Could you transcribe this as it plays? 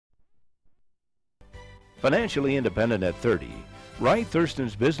Financially independent at 30, Wright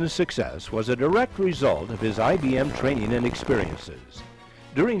Thusrton's business success was a direct result of his IBM training and experiences.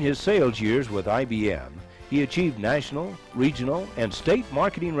 During his sales years with IBM, he achieved national, regional, and state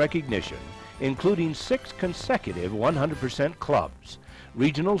marketing recognition, including 6 consecutive 100% clubs,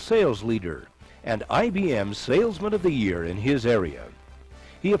 regional sales leader, and IBM Salesman of the Year in his area.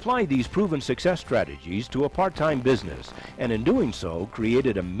 He applied these proven success strategies to a part-time business, and in doing so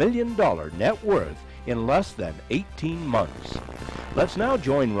created $1 million net worth in less than 18 months. Let's now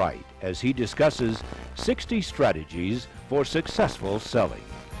join Wright as he discusses 60 strategies for successful selling.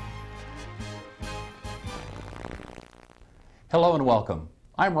 Hello and welcome.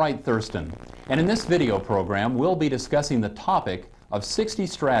 I'm Wright Thusrton, and in this video program we'll be discussing the topic of 60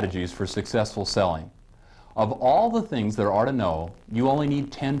 strategies for successful selling. Of all the things there are to know, you only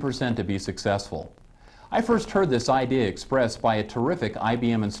need 10% to be successful. I first heard this idea expressed by a terrific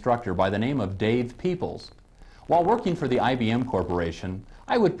IBM instructor by the name of Dave Peoples. While working for the IBM Corporation,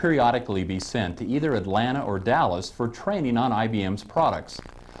 I would periodically be sent to either Atlanta or Dallas for training on IBM's products.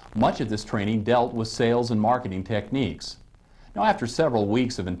 Much of this training dealt with sales and marketing techniques. Now, after several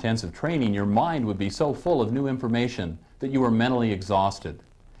weeks of intensive training, your mind would be so full of new information that you were mentally exhausted.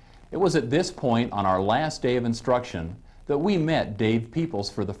 It was at this point on our last day of instruction that we met Dave Peoples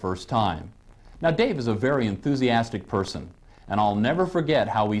for the first time. Now, Dave is a very enthusiastic person, and I'll never forget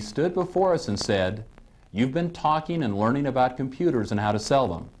how he stood before us and said, "You've been talking and learning about computers and how to sell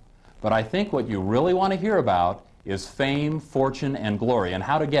them, but I think what you really want to hear about is fame, fortune, and glory, and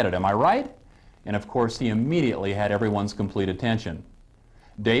how to get it. Am I right?" And of course, he immediately had everyone's complete attention.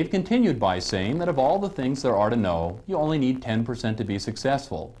 Dave continued by saying that of all the things there are to know, you only need 10% to be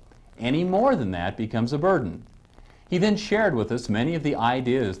successful. Any more than that becomes a burden. He then shared with us many of the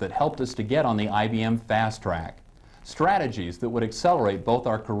ideas that helped us to get on the IBM fast track, strategies that would accelerate both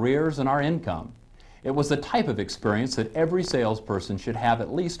our careers and our income. It was the type of experience that every salesperson should have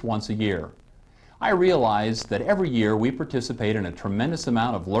at least once a year. I realized that every year we participate in a tremendous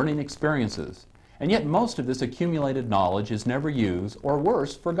amount of learning experiences, and yet most of this accumulated knowledge is never used, or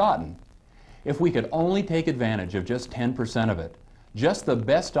worse, forgotten. If we could only take advantage of just 10% of it, just the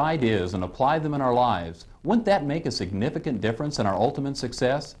best ideas, and apply them in our lives, wouldn't that make a significant difference in our ultimate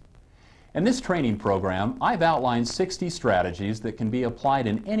success? In this training program, I've outlined 60 strategies that can be applied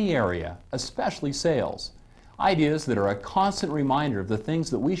in any area, especially sales. Ideas that are a constant reminder of the things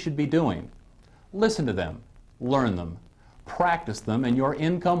that we should be doing. Listen to them, learn them, practice them, and your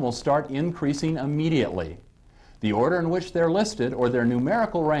income will start increasing immediately. The order in which they're listed or their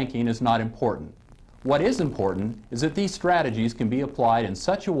numerical ranking is not important. What is important is that these strategies can be applied in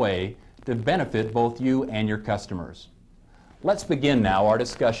such a way to benefit both you and your customers. Let's begin now our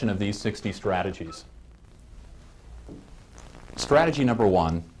discussion of these 60 strategies. Strategy number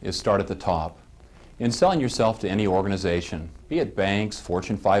 1 is start at the top. In selling yourself to any organization, be it banks,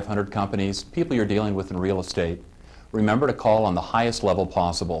 Fortune 500 companies, people you're dealing with in real estate, remember to call on the highest level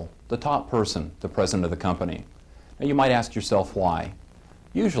possible, the top person, the president of the company. Now, you might ask yourself why.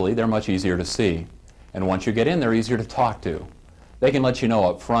 Usually they're much easier to see, and once you get in, they're easier to talk to. They can let you know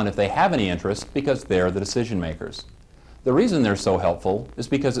up front if they have any interest because they're the decision makers. The reason they're so helpful is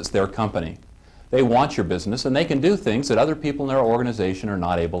because it's their company. They want your business, and they can do things that other people in their organization are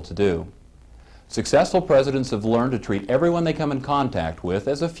not able to do. Successful presidents have learned to treat everyone they come in contact with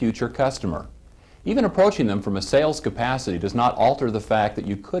as a future customer. Even approaching them from a sales capacity does not alter the fact that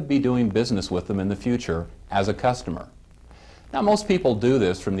you could be doing business with them in the future as a customer. Now, most people do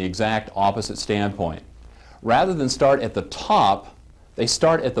this from the exact opposite standpoint. Rather than start at the top, they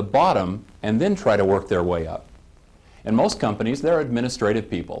start at the bottom and then try to work their way up. In most companies, there are administrative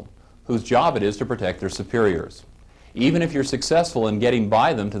people whose job it is to protect their superiors. Even if you're successful in getting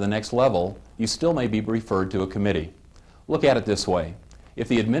by them to the next level, you still may be referred to a committee. Look at it this way. If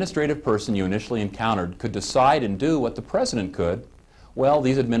the administrative person you initially encountered could decide and do what the president could, well,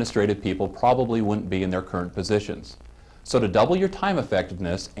 these administrative people probably wouldn't be in their current positions. So to double your time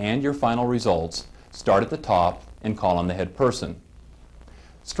effectiveness and your final results, start at the top and call on the head person.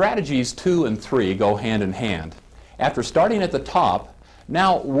 Strategies 2 and 3 go hand in hand. After starting at the top,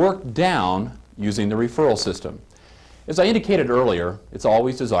 now work down using the referral system. As I indicated earlier, it's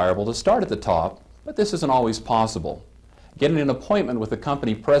always desirable to start at the top, but this isn't always possible. Getting an appointment with the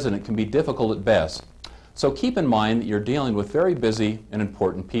company president can be difficult at best, so keep in mind that you're dealing with very busy and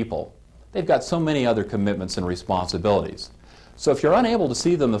important people. They've got so many other commitments and responsibilities. So if you're unable to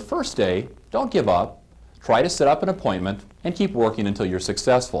see them the first day, don't give up. Try to set up an appointment and keep working until you're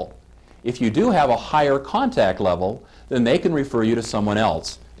successful. If you do have a higher contact level, then they can refer you to someone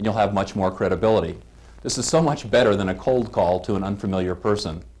else, and you'll have much more credibility. This is so much better than a cold call to an unfamiliar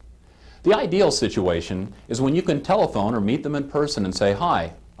person. The ideal situation is when you can telephone or meet them in person and say,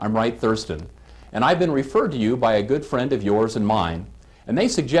 "Hi, I'm Wright Thusrton, and I've been referred to you by a good friend of yours and mine, and they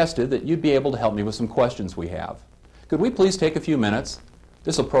suggested that you'd be able to help me with some questions we have. Could we please take a few minutes?"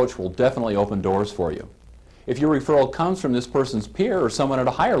 This approach will definitely open doors for you. If your referral comes from this person's peer or someone at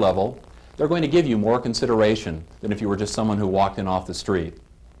a higher level, they're going to give you more consideration than if you were just someone who walked in off the street.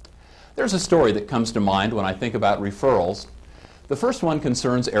 There's a story that comes to mind when I think about referrals. The first one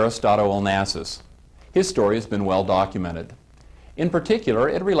concerns Aristotle Onassis. His story has been well documented. In particular,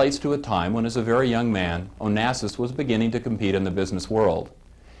 it relates to a time when, as a very young man, Onassis was beginning to compete in the business world.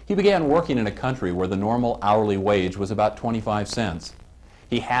 He began working in a country where the normal hourly wage was about 25 cents.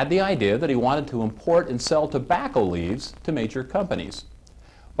 He had the idea that he wanted to import and sell tobacco leaves to major companies.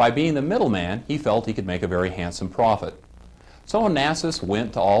 By being the middleman, he felt he could make a very handsome profit. So Onassis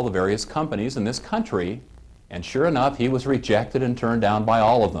went to all the various companies in this country, and sure enough, he was rejected and turned down by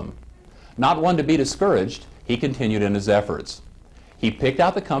all of them. Not one to be discouraged, he continued in his efforts. He picked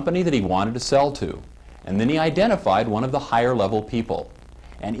out the company that he wanted to sell to, and then he identified one of the higher level people.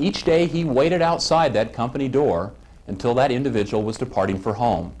 And each day he waited outside that company door until that individual was departing for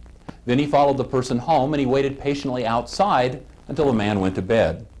home. Then he followed the person home and he waited patiently outside until the man went to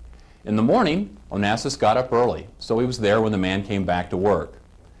bed. In the morning, Onassis got up early, so he was there when the man came back to work.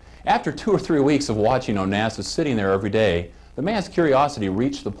 After 2 or 3 weeks of watching Onassis sitting there every day, the man's curiosity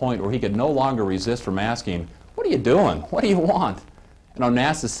reached the point where he could no longer resist from asking, "What are you doing? What do you want?" And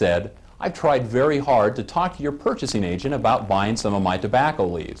Onassis said, "I've tried very hard to talk to your purchasing agent about buying some of my tobacco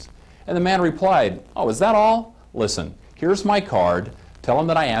leaves." And the man replied, "Oh, is that all? Listen, here's my card. Tell him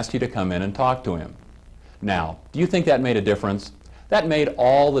that I asked you to come in and talk to him." Now, do you think that made a difference? That made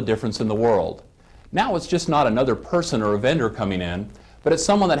all the difference in the world. Now it's just not another person or a vendor coming in, but it's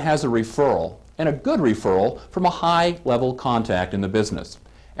someone that has a referral, and a good referral from a high-level contact in the business.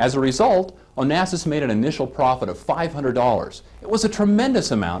 As a result, Onassis made an initial profit of $500. It was a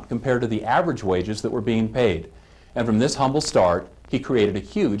tremendous amount compared to the average wages that were being paid. And from this humble start, he created a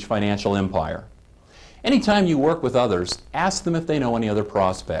huge financial empire. Anytime you work with others, ask them if they know any other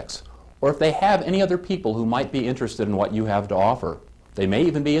prospects, or if they have any other people who might be interested in what you have to offer. They may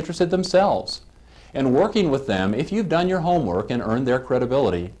even be interested themselves. And working with them, if you've done your homework and earned their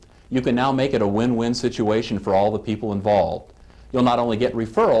credibility, you can now make it a win-win situation for all the people involved. You'll not only get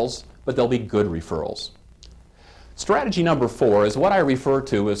referrals, but they'll be good referrals. Strategy number 4 is what I refer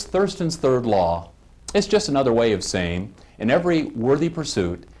to as Thusrton's third law. It's just another way of saying, in every worthy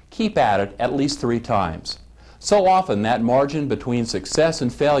pursuit, keep at it at least 3 times. So often that margin between success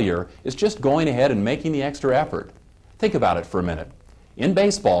and failure is just going ahead and making the extra effort. Think about it for a minute. In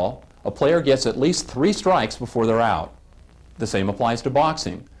baseball, a player gets at least 3 strikes before they're out. The same applies to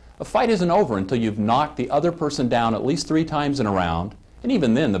boxing. A fight isn't over until you've knocked the other person down at least 3 times in a round, and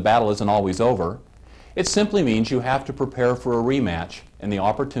even then the battle isn't always over. It simply means you have to prepare for a rematch and the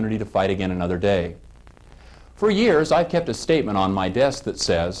opportunity to fight again another day. For years, I've kept a statement on my desk that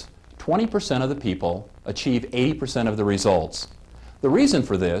says, 20% of the people achieve 80% of the results. The reason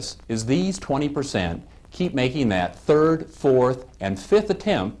for this is these 20% keep making that 3rd, 4th, and 5th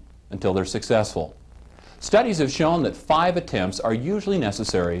attempt until they're successful. Studies have shown that 5 attempts are usually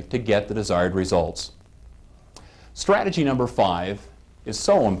necessary to get the desired results. Strategy number 5 is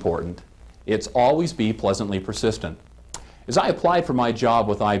so important. It's always be pleasantly persistent. As I applied for my job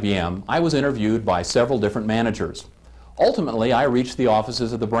with IBM, I was interviewed by several different managers. Ultimately, I reached the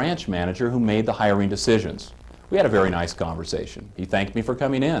offices of the branch manager who made the hiring decisions. We had a very nice conversation. He thanked me for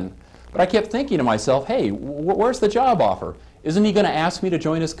coming in. But I kept thinking to myself, hey, where's the job offer? Isn't he going to ask me to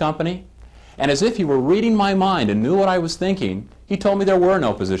join his company? And as if he were reading my mind and knew what I was thinking, he told me there were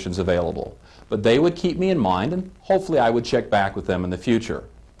no positions available. But they would keep me in mind, and hopefully I would check back with them in the future.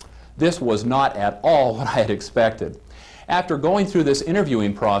 This was not at all what I had expected. After going through this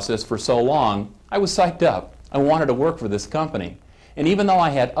interviewing process for so long, I was psyched up. I wanted to work for this company. And even though I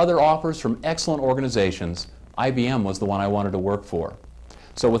had other offers from excellent organizations, IBM was the one I wanted to work for.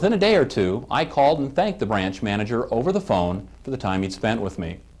 So within a day or two, I called and thanked the branch manager over the phone for the time he'd spent with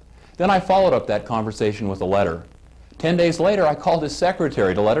me. Then I followed up that conversation with a letter. 10 days later, I called his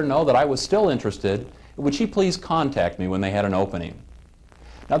secretary to let her know that I was still interested, and would she please contact me when they had an opening.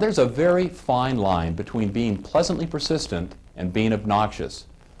 Now there's a very fine line between being pleasantly persistent and being obnoxious.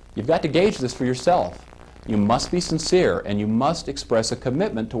 You've got to gauge this for yourself. You must be sincere, and you must express a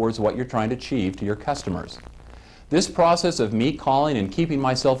commitment towards what you're trying to achieve to your customers. This process of me calling and keeping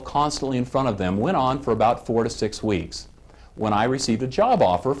myself constantly in front of them went on for about 4 to 6 weeks, when I received a job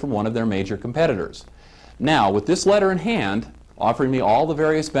offer from one of their major competitors. Now, with this letter in hand, offering me all the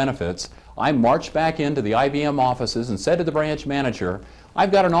various benefits, I marched back into the IBM offices and said to the branch manager,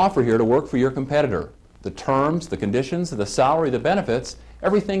 I've got an offer here to work for your competitor. The terms, the conditions, the salary, the benefits,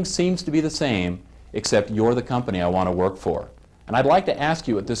 everything seems to be the same, except you're the company I want to work for. And I'd like to ask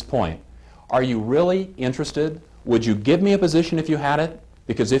you at this point, are you really interested? Would you give me a position if you had it?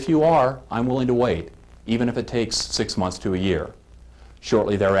 Because if you are, I'm willing to wait, even if it takes 6 months to a year.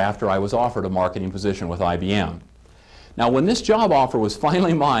 Shortly thereafter, I was offered a marketing position with IBM. Now, when this job offer was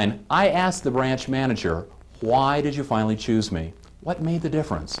finally mine, I asked the branch manager, why did you finally choose me? What made the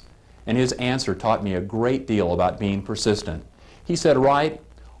difference? And his answer taught me a great deal about being persistent. He said, Wright,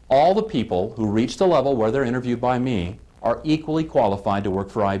 all the people who reach the level where they're interviewed by me are equally qualified to work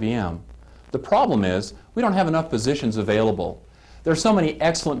for IBM. The problem is, we don't have enough positions available. There are so many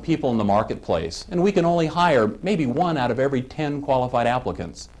excellent people in the marketplace, and we can only hire maybe 1 out of every 10 qualified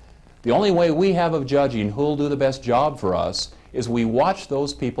applicants. The only way we have of judging who'll do the best job for us is we watch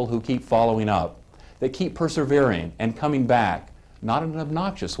those people who keep following up, that keep persevering and coming back, not in an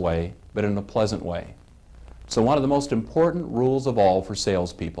obnoxious way, but in a pleasant way. So one of the most important rules of all for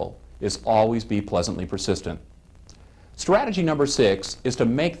salespeople is always be pleasantly persistent. Strategy number 6 is to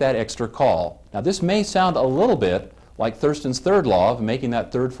make that extra call. Now, this may sound a little bit like Thusrton's third law of making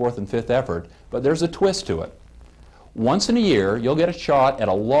that third, fourth, and fifth effort, but there's a twist to it. Once in a year, you'll get a shot at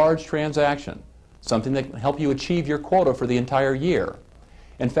a large transaction, something that can help you achieve your quota for the entire year.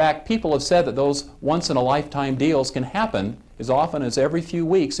 In fact, people have said that those once-in-a-lifetime deals can happen as often as every few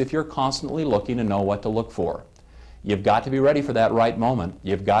weeks if you're constantly looking to know what to look for. You've got to be ready for that right moment.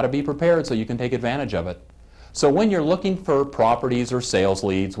 You've got to be prepared so you can take advantage of it. So when you're looking for properties or sales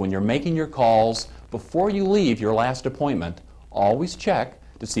leads, when you're making your calls, before you leave your last appointment, always check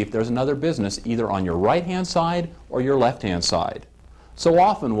to see if there's another business either on your right-hand side or your left-hand side. So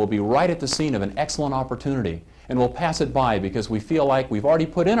often we'll be right at the scene of an excellent opportunity and we'll pass it by because we feel like we've already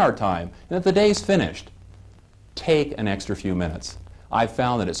put in our time and that the day's finished. Take an extra few minutes. I've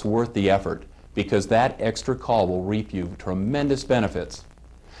found that it's worth the effort because that extra call will reap you tremendous benefits.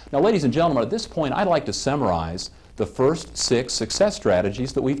 Now, ladies and gentlemen, at this point I'd like to summarize the first 6 success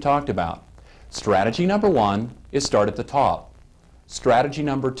strategies that we've talked about. Strategy number 1 is start at the top. Strategy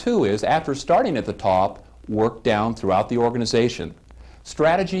number 2 is, after starting at the top, work down throughout the organization.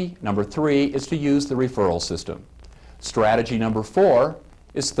 Strategy number 3 is to use the referral system. Strategy number 4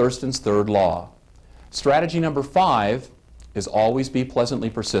 is Thusrton's third law. Strategy number 5 is always be pleasantly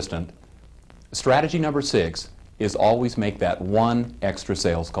persistent. Strategy number 6 is always make that 1 extra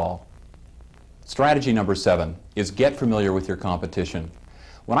sales call. Strategy number 7 is get familiar with your competition.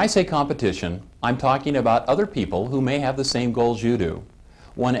 When I say competition, I'm talking about other people who may have the same goals you do.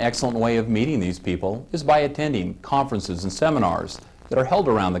 One excellent way of meeting these people is by attending conferences and seminars that are held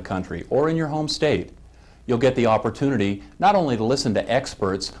around the country or in your home state. You'll get the opportunity not only to listen to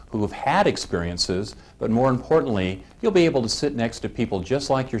experts who have had experiences, but more importantly, you'll be able to sit next to people just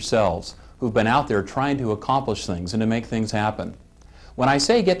like yourselves who've been out there trying to accomplish things and to make things happen. When I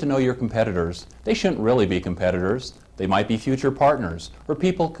say get to know your competitors, they shouldn't really be competitors. They might be future partners or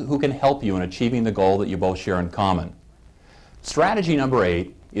people who can help you in achieving the goal that you both share in common. Strategy number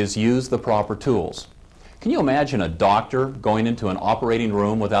 8 is use the proper tools. Can you imagine a doctor going into an operating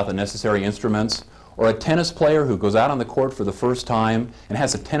room without the necessary instruments, or a tennis player who goes out on the court for the first time and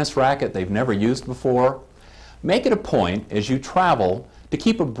has a tennis racket they've never used before? Make it a point as you travel to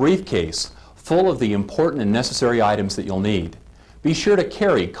keep a briefcase full of the important and necessary items that you'll need. Be sure to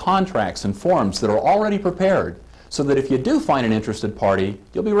carry contracts and forms that are already prepared so that if you do find an interested party,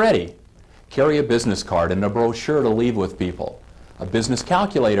 you'll be ready. Carry a business card and a brochure to leave with people. A business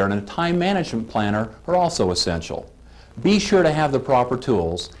calculator and a time management planner are also essential. Be sure to have the proper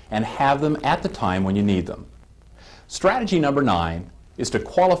tools and have them at the time when you need them. Strategy number 9 is to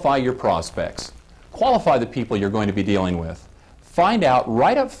qualify your prospects. Qualify the people you're going to be dealing with. Find out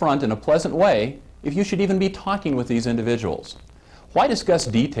right up front in a pleasant way if you should even be talking with these individuals. Why discuss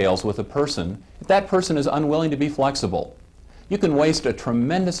details with a person if that person is unwilling to be flexible? You can waste a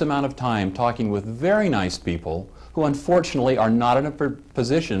tremendous amount of time talking with very nice people who unfortunately are not in a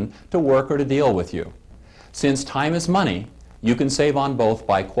position to work or to deal with you. Since time is money, you can save on both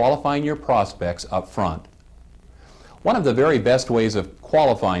by qualifying your prospects up front. One of the very best ways of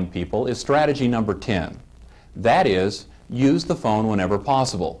qualifying people is strategy number 10. That is, use the phone whenever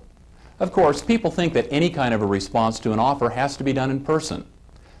possible. Of course, people think that any kind of a response to an offer has to be done in person.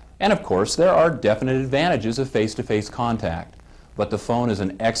 And of course, there are definite advantages of face-to-face contact. But the phone is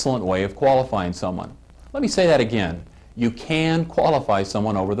an excellent way of qualifying someone. Let me say that again. You can qualify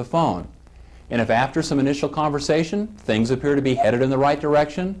someone over the phone. And if after some initial conversation, things appear to be headed in the right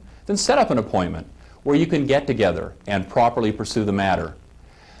direction, then set up an appointment where you can get together and properly pursue the matter.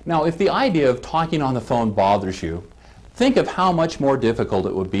 Now, if the idea of talking on the phone bothers you, Think of how much more difficult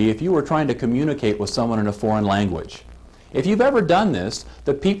it would be if you were trying to communicate with someone in a foreign language. If you've ever done this,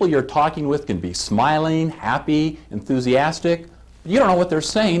 the people you're talking with can be smiling, happy, enthusiastic. You don't know what they're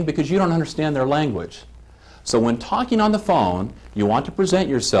saying because you don't understand their language. So when talking on the phone, you want to present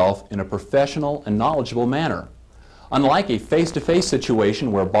yourself in a professional and knowledgeable manner. Unlike a face-to-face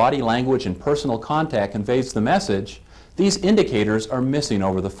situation where body language and personal contact conveys the message, these indicators are missing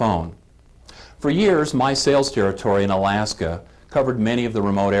over the phone. For years, my sales territory in Alaska covered many of the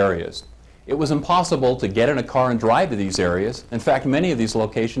remote areas. It was impossible to get in a car and drive to these areas. In fact, many of these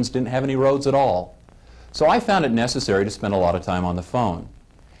locations didn't have any roads at all. So I found it necessary to spend a lot of time on the phone.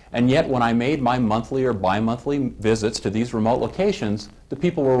 And yet, when I made my monthly or bi-monthly visits to these remote locations, the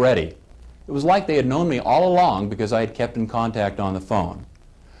people were ready. It was like they had known me all along because I had kept in contact on the phone.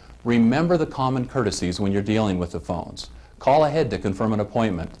 Remember the common courtesies when you're dealing with the phones. Call ahead to confirm an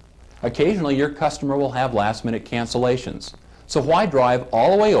appointment. Occasionally, your customer will have last-minute cancellations. So why drive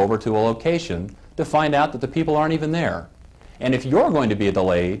all the way over to a location to find out that the people aren't even there? And if you're going to be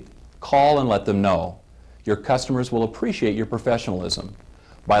delayed, call and let them know. Your customers will appreciate your professionalism.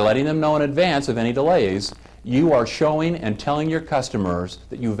 By letting them know in advance of any delays, you are showing and telling your customers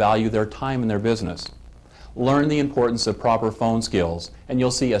that you value their time and their business. Learn the importance of proper phone skills, and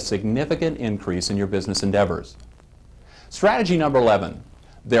you'll see a significant increase in your business endeavors. Strategy number 11.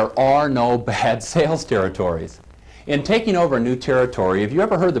 There are no bad sales territories. In taking over a new territory, have you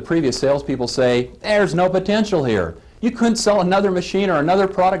ever heard the previous salespeople say, "There's no potential here. You couldn't sell another machine or another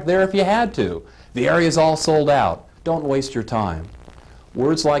product there if you had to. The area's all sold out. Don't waste your time."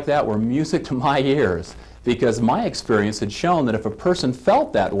 Words like that were music to my ears because my experience had shown that if a person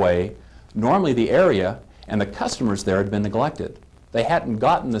felt that way, normally the area and the customers there had been neglected. They hadn't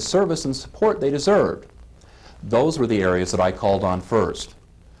gotten the service and support they deserved. Those were the areas that I called on first.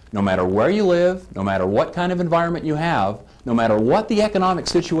 No matter where you live, no matter what kind of environment you have, no matter what the economic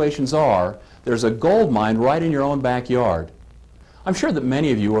situations are, there's a gold mine right in your own backyard. I'm sure that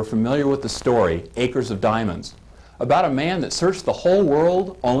many of you are familiar with the story, Acres of Diamonds, about a man that searched the whole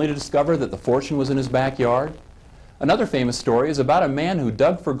world only to discover that the fortune was in his backyard. Another famous story is about a man who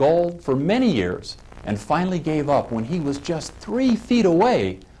dug for gold for many years and finally gave up when he was just 3 feet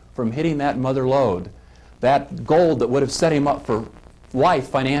away from hitting that mother lode, that gold that would have set him up for life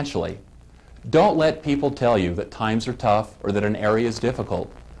financially. Don't let people tell you that times are tough or that an area is difficult.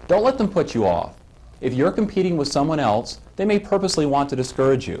 Don't let them put you off. If you're competing with someone else, they may purposely want to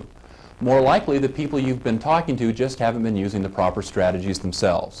discourage you. More likely, the people you've been talking to just haven't been using the proper strategies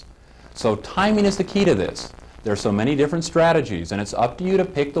themselves. So timing is the key to this. There are so many different strategies, and it's up to you to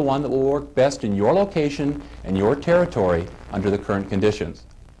pick the one that will work best in your location and your territory under the current conditions.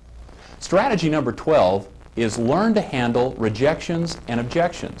 Strategy number 12 is learn to handle rejections and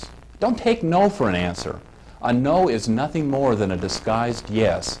objections. Don't take no for an answer. A no is nothing more than a disguised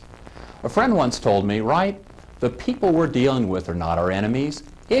yes. A friend once told me, "Wright, the people we're dealing with are not our enemies.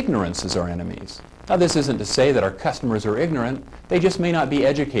 Ignorance is our enemies." Now, this isn't to say that our customers are ignorant. They just may not be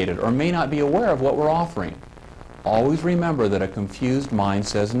educated or may not be aware of what we're offering. Always remember that a confused mind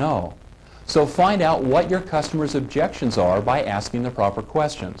says no. So find out what your customers' objections are by asking the proper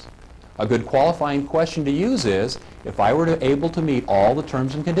questions. A good qualifying question to use is, if I were able to meet all the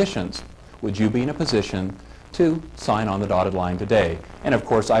terms and conditions, would you be in a position to sign on the dotted line today? And of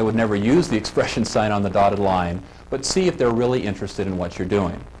course, I would never use the expression sign on the dotted line, but see if they're really interested in what you're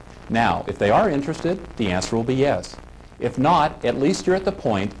doing. Now, if they are interested, the answer will be yes. If not, at least you're at the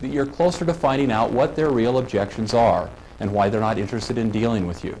point that you're closer to finding out what their real objections are and why they're not interested in dealing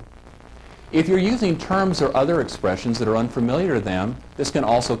with you. If you're using terms or other expressions that are unfamiliar to them, this can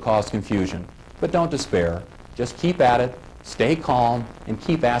also cause confusion. But don't despair. Just keep at it, stay calm, and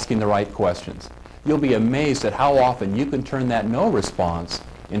keep asking the right questions. You'll be amazed at how often you can turn that no response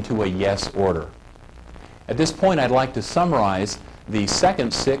into a yes order. At this point, I'd like to summarize the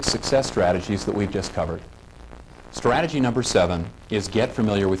second 6 success strategies that we've just covered. Strategy number 7 is get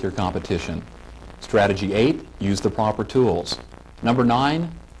familiar with your competition. Strategy 8, use the proper tools. Number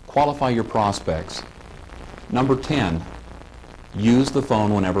 9, qualify your prospects. Number 10, use the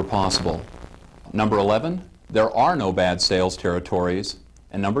phone whenever possible. Number 11, there are no bad sales territories.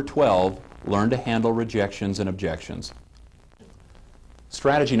 And number 12, learn to handle rejections and objections.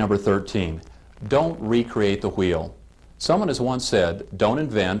 Strategy number 13, don't recreate the wheel. Someone has once said, don't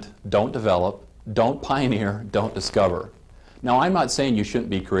invent, don't develop, don't pioneer, don't discover. Now, I'm not saying you shouldn't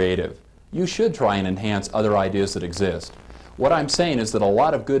be creative. You should try and enhance other ideas that exist. What I'm saying is that a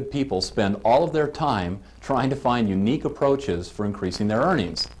lot of good people spend all of their time trying to find unique approaches for increasing their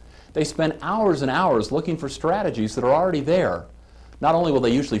earnings. They spend hours and hours looking for strategies that are already there. Not only will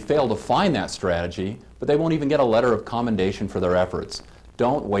they usually fail to find that strategy, but they won't even get a letter of commendation for their efforts.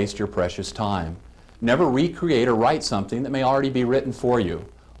 Don't waste your precious time. Never recreate or write something that may already be written for you.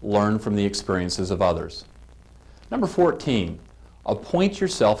 Learn from the experiences of others. Number 14, appoint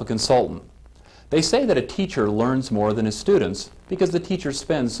yourself a consultant. They say that a teacher learns more than his students because the teacher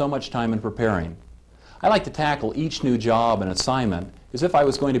spends so much time in preparing. I like to tackle each new job and assignment as if I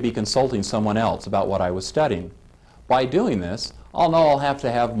was going to be consulting someone else about what I was studying. By doing this, I'll know I'll have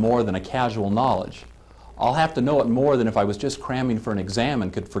to have more than a casual knowledge. I'll have to know it more than if I was just cramming for an exam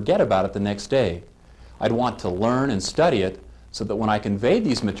and could forget about it the next day. I'd want to learn and study it so that when I conveyed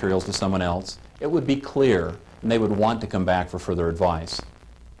these materials to someone else, it would be clear and they would want to come back for further advice.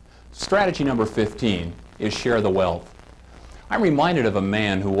 Strategy number 15 is share the wealth. I'm reminded of a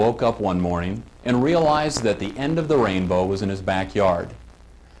man who woke up one morning and realized that the end of the rainbow was in his backyard.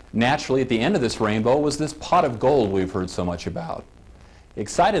 Naturally, at the end of this rainbow was this pot of gold we've heard so much about.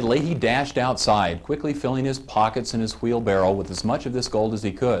 Excitedly, he dashed outside, quickly filling his pockets and his wheelbarrow with as much of this gold as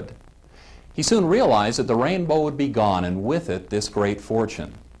he could. He soon realized that the rainbow would be gone, and with it, this great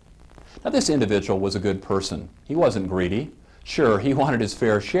fortune. Now, this individual was a good person. He wasn't greedy. Sure, he wanted his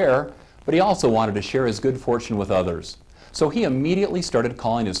fair share, but he also wanted to share his good fortune with others. So he immediately started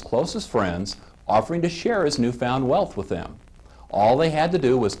calling his closest friends, offering to share his newfound wealth with them. All they had to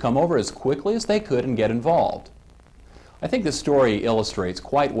do was come over as quickly as they could and get involved. I think this story illustrates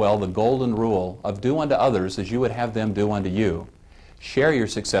quite well the golden rule of do unto others as you would have them do unto you. Share your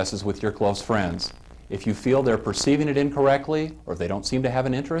successes with your close friends. If you feel they're perceiving it incorrectly or if they don't seem to have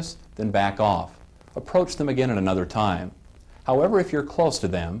an interest, then back off. Approach them again at another time. However, if you're close to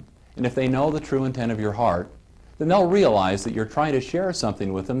them, and if they know the true intent of your heart, then they'll realize that you're trying to share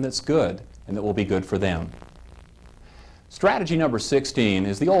something with them that's good and that will be good for them. Strategy number 16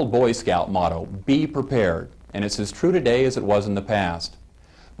 is the old Boy Scout motto, be prepared, and it's as true today as it was in the past.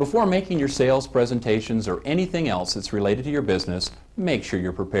 Before making your sales presentations or anything else that's related to your business, make sure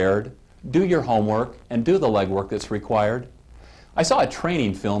you're prepared. Do your homework and do the legwork that's required. I saw a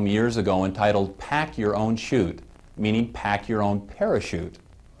training film years ago entitled Pack Your Own Chute, meaning pack your own parachute.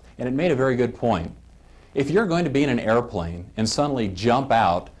 And it made a very good point. If you're going to be in an airplane and suddenly jump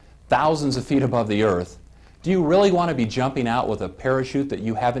out thousands of feet above the earth, do you really want to be jumping out with a parachute that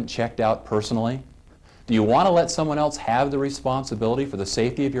you haven't checked out personally? Do you want to let someone else have the responsibility for the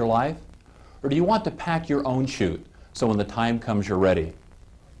safety of your life? Or do you want to pack your own chute so when the time comes you're ready?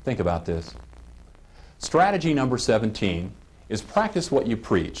 Think about this. Strategy number 17 is practice what you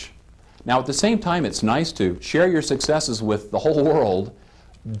preach. Now, at the same time, it's nice to share your successes with the whole world.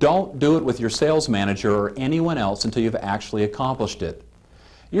 Don't do it with your sales manager or anyone else until you've actually accomplished it.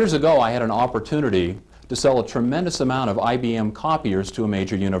 Years ago, I had an opportunity to sell a tremendous amount of IBM copiers to a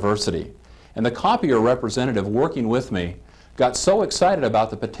major university. And the copier representative working with me got so excited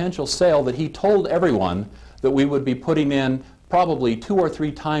about the potential sale that he told everyone that we would be putting in probably 2 or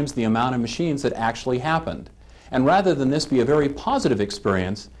 3 times the amount of machines that actually happened. And rather than this be a very positive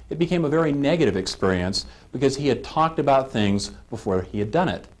experience, it became a very negative experience because he had talked about things before he had done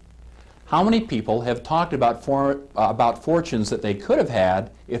it. How many people have talked about fortunes that they could have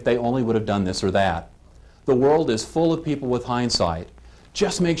had if they only would have done this or that? The world is full of people with hindsight.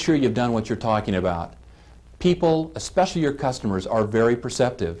 Just make sure you've done what you're talking about. People, especially your customers, are very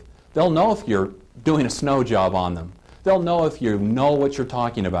perceptive. They'll know if you're doing a snow job on them. They'll know if you know what you're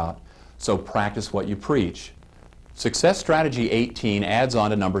talking about. So practice what you preach. Success strategy 18 adds on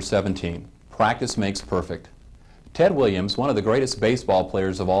to number 17. Practice makes perfect. Ted Williams, one of the greatest baseball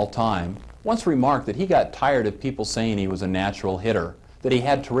players of all time, once remarked that he got tired of people saying he was a natural hitter, that he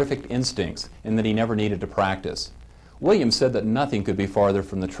had terrific instincts, and that he never needed to practice. Williams said that nothing could be farther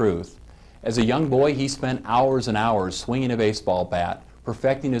from the truth. As a young boy, he spent hours and hours swinging a baseball bat,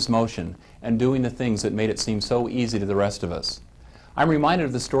 perfecting his motion, and doing the things that made it seem so easy to the rest of us. I'm reminded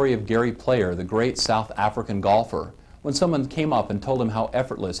of the story of Gary Player, the great South African golfer, when someone came up and told him how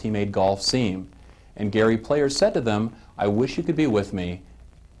effortless he made golf seem. And Gary Player said to them, "I wish you could be with me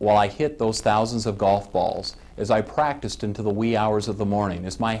while I hit those thousands of golf balls, as I practiced into the wee hours of the morning,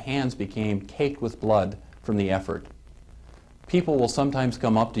 as my hands became caked with blood from the effort." People will sometimes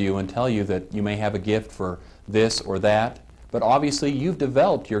come up to you and tell you that you may have a gift for this or that, but obviously you've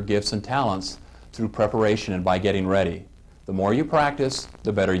developed your gifts and talents through preparation and by getting ready. The more you practice,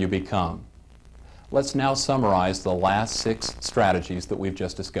 the better you become. Let's now summarize the last 6 strategies that we've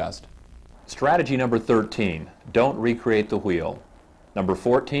just discussed. Strategy number 13, don't recreate the wheel. Number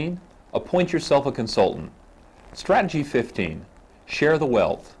 14, appoint yourself a consultant. Strategy 15, share the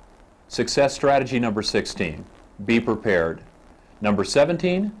wealth. Success strategy number 16, be prepared. Number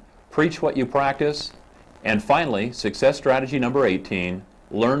 17, preach what you practice. And finally, success strategy number 18,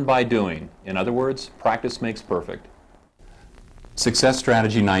 learn by doing. In other words, practice makes perfect. Success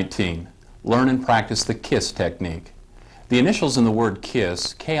strategy 19, learn and practice the KISS technique. The initials in the word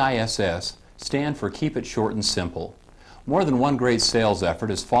KISS, K-I-S-S, stand for keep it short and simple. More than one great sales effort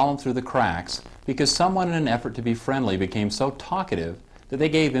has fallen through the cracks because someone in an effort to be friendly became so talkative that they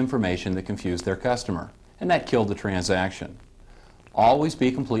gave information that confused their customer, and that killed the transaction. Always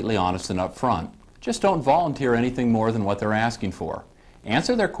be completely honest and upfront. Just don't volunteer anything more than what they're asking for.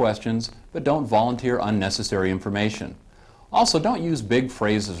 Answer their questions, but don't volunteer unnecessary information. Also, don't use big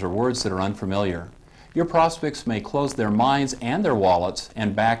phrases or words that are unfamiliar. Your prospects may close their minds and their wallets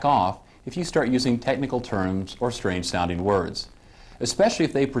and back off if you start using technical terms or strange-sounding words. Especially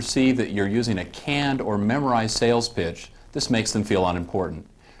if they perceive that you're using a canned or memorized sales pitch, this makes them feel unimportant.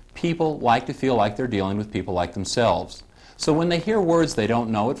 People like to feel like they're dealing with people like themselves. So when they hear words they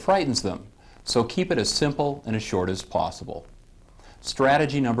don't know, it frightens them. So keep it as simple and as short as possible.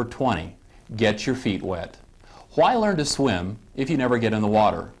 Strategy number 20, get your feet wet. Why learn to swim if you never get in the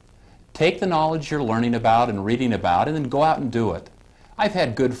water? Take the knowledge you're learning about and reading about and then go out and do it. I've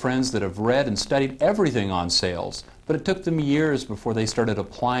had good friends that have read and studied everything on sales, but it took them years before they started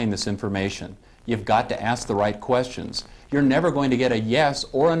applying this information. You've got to ask the right questions. You're never going to get a yes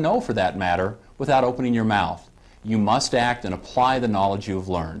or a no for that matter without opening your mouth. You must act and apply the knowledge you've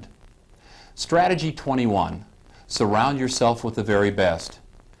learned. Strategy 21, surround yourself with the very best.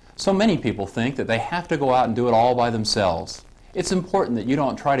 So many people think that they have to go out and do it all by themselves. It's important that you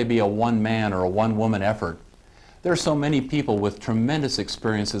don't try to be a one-man or a one-woman effort. There are so many people with tremendous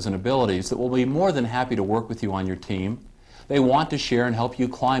experiences and abilities that will be more than happy to work with you on your team. They want to share and help you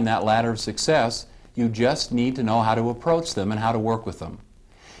climb that ladder of success. You just need to know how to approach them and how to work with them.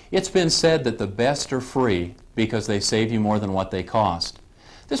 It's been said that the best are free because they save you more than what they cost.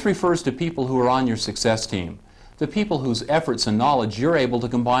 This refers to people who are on your success team, the people whose efforts and knowledge you're able to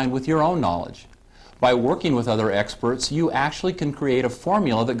combine with your own knowledge. By working with other experts, you actually can create a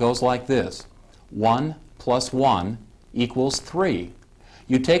formula that goes like this. 1 plus 1 equals 3.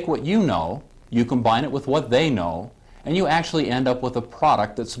 You take what you know, you combine it with what they know, and you actually end up with a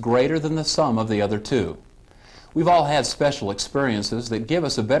product that's greater than the sum of the other two. We've all had special experiences that give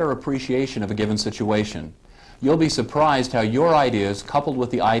us a better appreciation of a given situation. You'll be surprised how your ideas, coupled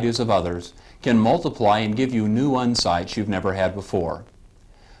with the ideas of others, can multiply and give you new insights you've never had before.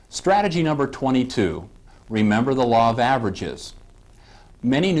 Strategy number 22, remember the law of averages.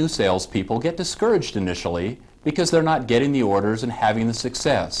 Many new salespeople get discouraged initially because they're not getting the orders and having the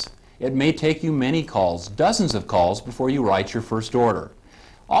success. It may take you many calls, dozens of calls, before you write your first order.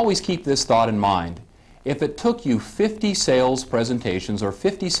 Always keep this thought in mind. If it took you 50 sales presentations or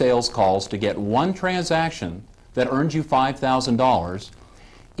 50 sales calls to get one transaction that earned you $5,000,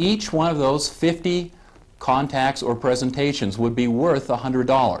 each one of those 50 contacts or presentations would be worth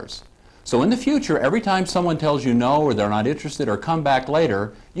 $100. So in the future, every time someone tells you no or they're not interested or come back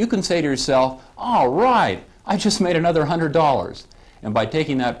later, you can say to yourself, all right, I just made another $100. And by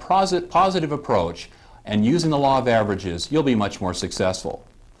taking that positive approach and using the law of averages, you'll be much more successful.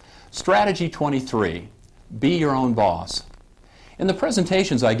 Strategy 23, be your own boss. In the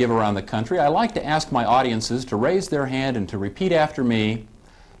presentations I give around the country, I like to ask my audiences to raise their hand and to repeat after me,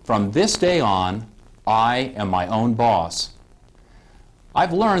 from this day on, I am my own boss.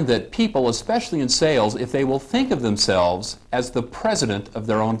 I've learned that people, especially in sales, if they will think of themselves as the president of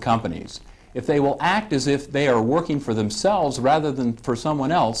their own companies, if they will act as if they are working for themselves rather than for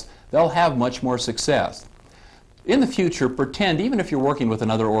someone else, they'll have much more success. In the future, pretend, even if you're working with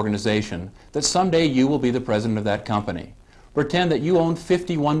another organization, that someday you will be the president of that company. Pretend that you own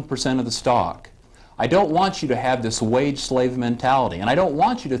 51% of the stock. I don't want you to have this wage-slave mentality, and I don't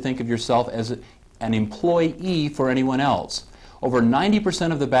want you to think of yourself as an employee for anyone else. Over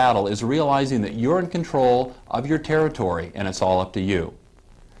 90% of the battle is realizing that you're in control of your territory and it's all up to you.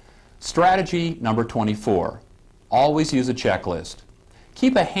 Strategy number 24, always use a checklist.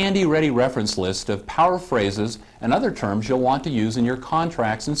 Keep a handy ready reference list of power phrases and other terms you'll want to use in your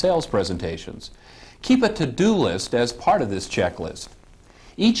contracts and sales presentations. Keep a to-do list as part of this checklist.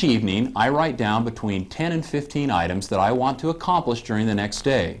 Each evening I write down between 10 and 15 items that I want to accomplish during the next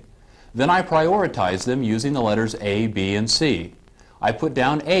day. Then I prioritize them using the letters A, B, and C. I put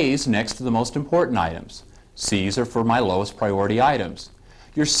down A's next to the most important items. C's are for my lowest priority items.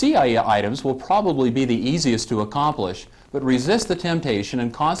 Your C items will probably be the easiest to accomplish, but resist the temptation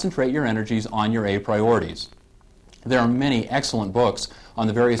and concentrate your energies on your A priorities. There are many excellent books on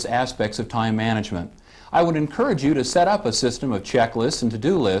the various aspects of time management. I would encourage you to set up a system of checklists and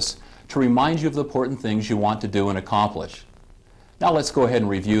to-do lists to remind you of the important things you want to do and accomplish. Now let's go ahead and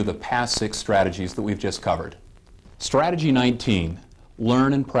review the past 6 strategies that we've just covered. Strategy 19,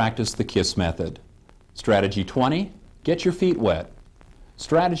 learn and practice the KISS method. Strategy 20, get your feet wet.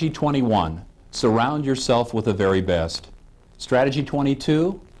 Strategy 21, surround yourself with the very best. Strategy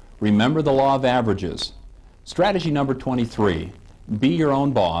 22, remember the law of averages. Strategy number 23, be your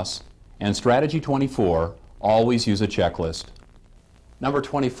own boss. And strategy 24, always use a checklist. Number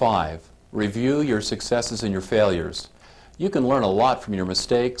 25, review your successes and your failures. You can learn a lot from your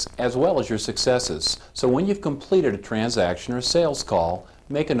mistakes as well as your successes. So when you've completed a transaction or sales call,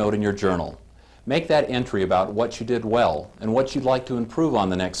 make a note in your journal. Make that entry about what you did well and what you'd like to improve on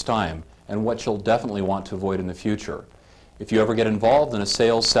the next time and what you'll definitely want to avoid in the future. If you ever get involved in a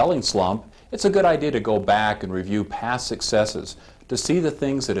sales selling slump, it's a good idea to go back and review past successes to see the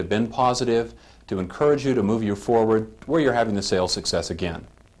things that have been positive, to encourage you to move you forward where you're having the sales success again.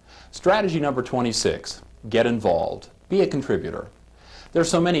 Strategy number 26, get involved. Be a contributor. There are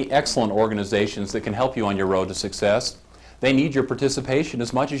so many excellent organizations that can help you on your road to success. They need your participation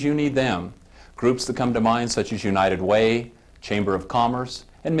as much as you need them. Groups that come to mind such as United Way, Chamber of Commerce,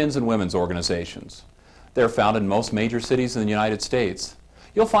 and men's and women's organizations. They're found in most major cities in the United States.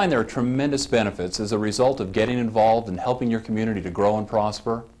 You'll find there are tremendous benefits as a result of getting involved and helping your community to grow and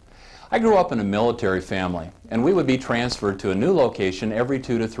prosper. I grew up in a military family, and we would be transferred to a new location every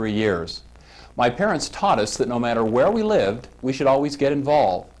 2 to 3 years. My parents taught us that no matter where we lived, we should always get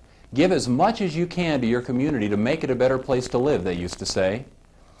involved. Give as much as you can to your community to make it a better place to live, they used to say.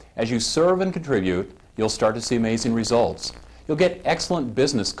 As you serve and contribute, you'll start to see amazing results. You'll get excellent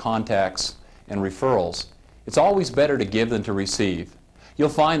business contacts and referrals. It's always better to give than to receive. You'll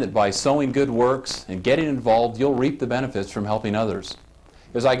find that by sowing good works and getting involved, you'll reap the benefits from helping others.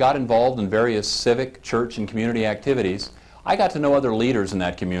 As I got involved in various civic, church, and community activities, I got to know other leaders in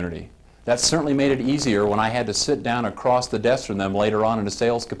that community. That certainly made it easier when I had to sit down across the desk from them later on in a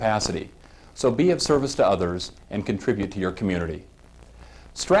sales capacity. So be of service to others and contribute to your community.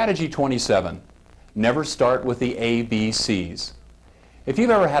 Strategy 27, never start with the ABCs. If you've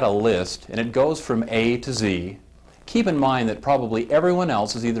ever had a list and it goes from A to Z, keep in mind that probably everyone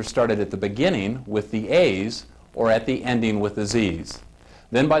else has either started at the beginning with the A's or at the ending with the Z's.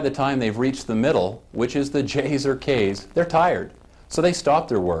 Then by the time they've reached the middle, which is the J's or K's, they're tired. So they stop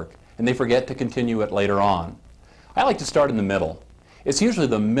their work and they forget to continue it later on. I like to start in the middle. It's usually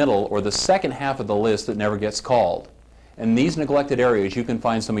the middle or the second half of the list that never gets called. In these neglected areas, you can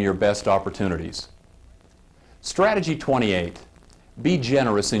find some of your best opportunities. Strategy 28, be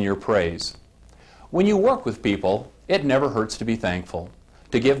generous in your praise. When you work with people, it never hurts to be thankful,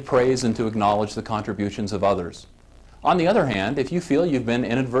 to give praise and to acknowledge the contributions of others. On the other hand, if you feel you've been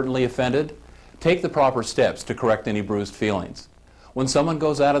inadvertently offended, take the proper steps to correct any bruised feelings. When someone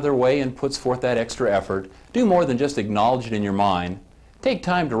goes out of their way and puts forth that extra effort, do more than just acknowledge it in your mind. Take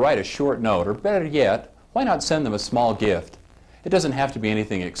time to write a short note, or better yet, why not send them a small gift? It doesn't have to be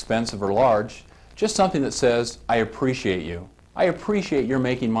anything expensive or large, just something that says, I appreciate you. I appreciate your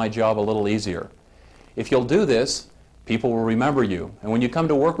making my job a little easier. If you'll do this, people will remember you, and when you come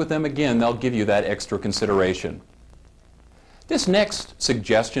to work with them again, they'll give you that extra consideration. This next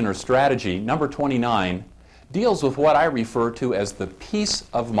suggestion or strategy, number 29, deals with what I refer to as the peace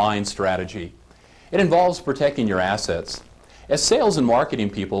of mind strategy. It involves protecting your assets. As sales and marketing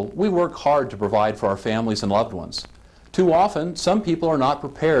people, we work hard to provide for our families and loved ones. Too often, some people are not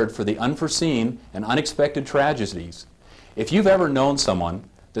prepared for the unforeseen and unexpected tragedies. If you've ever known someone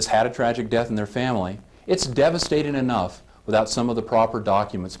that's had a tragic death in their family, it's devastating enough without some of the proper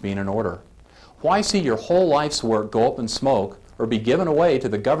documents being in order. Why see your whole life's work go up in smoke or be given away to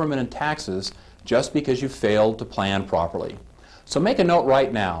the government and taxes just because you failed to plan properly? So make a note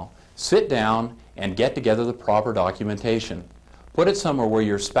right now. Sit down and get together the proper documentation. Put it somewhere where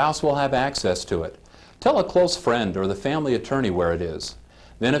your spouse will have access to it. Tell a close friend or the family attorney where it is.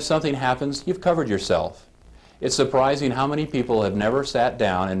 Then if something happens, you've covered yourself. It's surprising how many people have never sat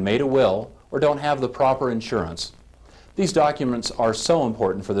down and made a will or don't have the proper insurance. These documents are so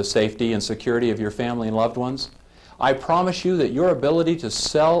important for the safety and security of your family and loved ones. I promise you that your ability to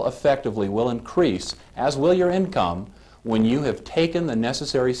sell effectively will increase, as will your income, when you have taken the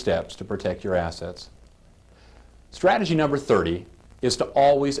necessary steps to protect your assets. Strategy number 30 is to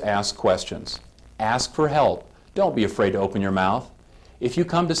always ask questions. Ask for help. Don't be afraid to open your mouth. If you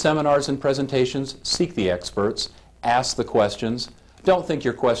come to seminars and presentations, seek the experts. Ask the questions. Don't think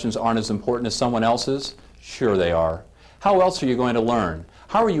your questions aren't as important as someone else's. Sure they are. How else are you going to learn?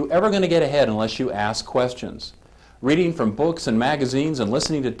 How are you ever going to get ahead unless you ask questions? Reading from books and magazines and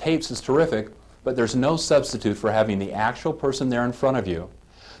listening to tapes is terrific, but there's no substitute for having the actual person there in front of you.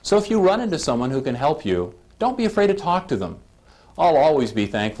 So if you run into someone who can help you, don't be afraid to talk to them. I'll always be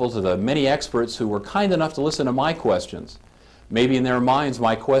thankful to the many experts who were kind enough to listen to my questions. Maybe in their minds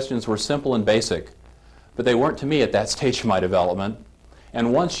my questions were simple and basic, but they weren't to me at that stage of my development.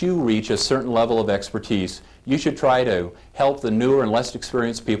 And once you reach a certain level of expertise, you should try to help the newer and less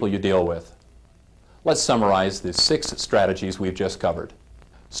experienced people you deal with. Let's summarize the 6 strategies we've just covered.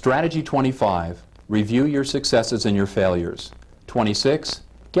 Strategy 25, review your successes and your failures. 26,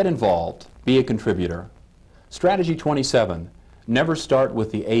 get involved, be a contributor. Strategy 27, never start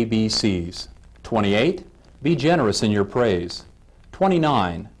with the ABCs. 28, be generous in your praise.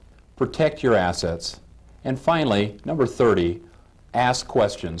 29, protect your assets. And finally, number 30, ask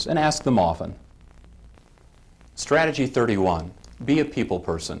questions, and ask them often. Strategy 31, be a people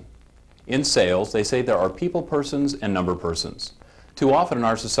person. In sales, they say there are people persons and number persons. Too often in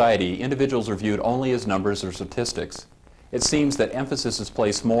our society, individuals are viewed only as numbers or statistics. It seems that emphasis is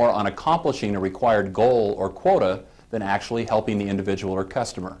placed more on accomplishing a required goal or quota than actually helping the individual or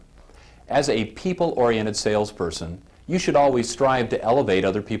customer. As a people-oriented salesperson, you should always strive to elevate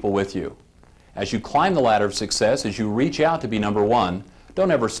other people with you. As you climb the ladder of success, as you reach out to be number 1,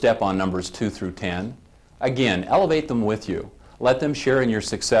 don't ever step on numbers 2 through 10. Again, elevate them with you. Let them share in your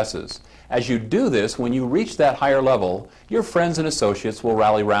successes. As you do this, when you reach that higher level, your friends and associates will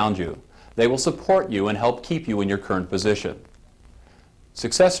rally around you. They will support you and help keep you in your current position.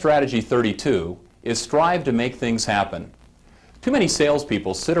 Success strategy 32 is strive to make things happen. Too many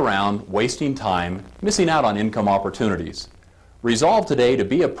salespeople sit around wasting time, missing out on income opportunities. Resolve today to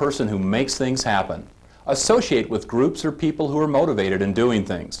be a person who makes things happen. Associate with groups or people who are motivated in doing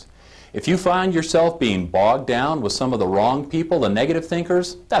things. If you find yourself being bogged down with some of the wrong people, the negative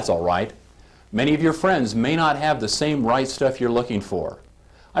thinkers, that's all right. Many of your friends may not have the same right stuff you're looking for.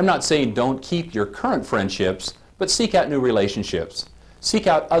 I'm not saying don't keep your current friendships, but seek out new relationships. Seek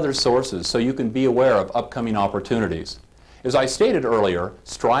out other sources so you can be aware of upcoming opportunities. As I stated earlier,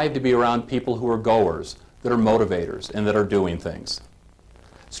 strive to be around people who are goers, that are motivators, and that are doing things.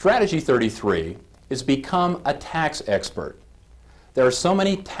 Strategy 33 is become a tax expert. There are so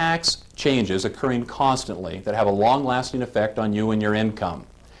many tax changes occurring constantly that have a long-lasting effect on you and your income.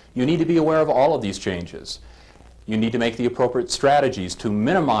 You need to be aware of all of these changes. You need to make the appropriate strategies to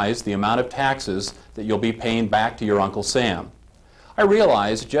minimize the amount of taxes that you'll be paying back to your Uncle Sam. I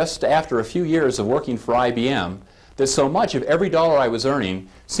realized just after a few years of working for IBM that so much of every dollar I was earning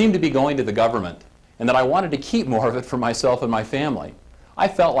seemed to be going to the government, and that I wanted to keep more of it for myself and my family. I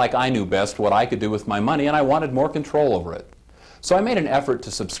felt like I knew best what I could do with my money, and I wanted more control over it. So I made an effort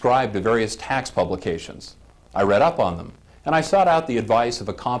to subscribe to various tax publications. I read up on them, and I sought out the advice of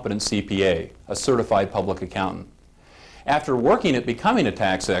a competent CPA, a certified public accountant. After working at becoming a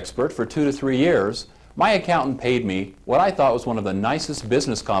tax expert for 2 to 3 years, my accountant paid me what I thought was one of the nicest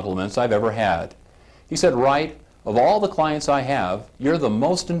business compliments I've ever had. He said, "Wright, of all the clients I have, you're the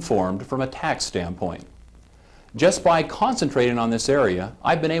most informed from a tax standpoint." Just by concentrating on this area,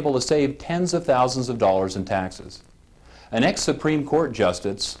 I've been able to save tens of thousands of dollars in taxes. An ex-Supreme Court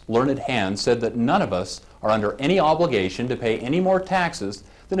Justice, Learned Hand, said that none of us are under any obligation to pay any more taxes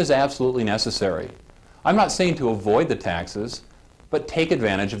than is absolutely necessary. I'm not saying to avoid the taxes, but take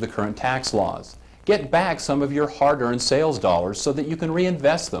advantage of the current tax laws. Get back some of your hard-earned sales dollars so that you can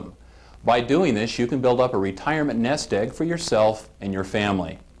reinvest them. By doing this, you can build up a retirement nest egg for yourself and your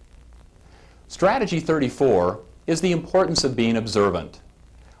family. Strategy 34 is the importance of being observant.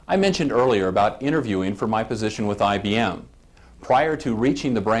 I mentioned earlier about interviewing for my position with IBM. Prior to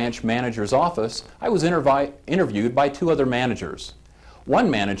reaching the branch manager's office, I was interviewed by 2 other managers.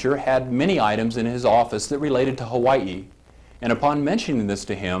 One manager had many items in his office that related to Hawaii, and upon mentioning this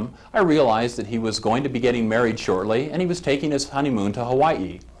to him, I realized that he was going to be getting married shortly and he was taking his honeymoon to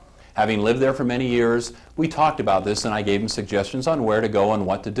Hawaii. Having lived there for many years, we talked about this and I gave him suggestions on where to go and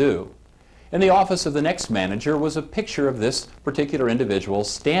what to do. In the office of the next manager was a picture of this particular individual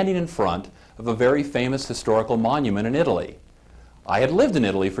standing in front of a very famous historical monument in Italy. I had lived in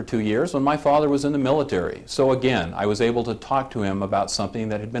Italy for 2 years when my father was in the military, so again, I was able to talk to him about something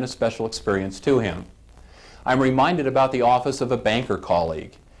that had been a special experience to him. I'm reminded about the office of a banker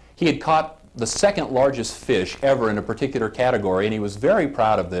colleague. He had caught the 2nd largest fish ever in a particular category, and he was very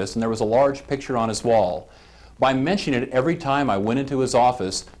proud of this, and there was a large picture on his wall. By mentioning it every time I went into his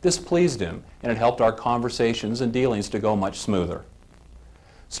office, this pleased him, and it helped our conversations and dealings to go much smoother.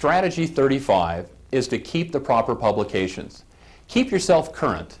 Strategy 35 is to keep the proper publications. Keep yourself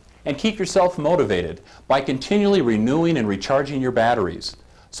current, and keep yourself motivated by continually renewing and recharging your batteries.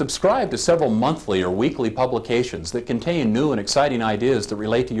 Subscribe to several monthly or weekly publications that contain new and exciting ideas that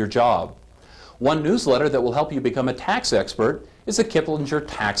relate to your job. One newsletter that will help you become a tax expert is the Kiplinger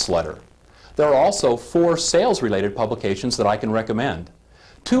Tax Letter. There are also 4 sales-related publications that I can recommend.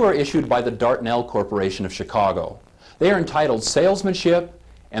 2 are issued by the Dartnell Corporation of Chicago. They are entitled Salesmanship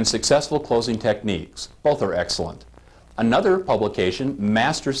and Successful Closing Techniques. Both are excellent. Another publication,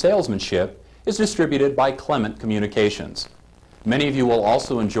 Master Salesmanship, is distributed by Clement Communications. Many of you will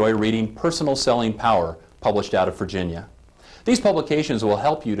also enjoy reading Personal Selling Power, published out of Virginia. These publications will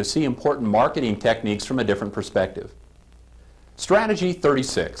help you to see important marketing techniques from a different perspective. Strategy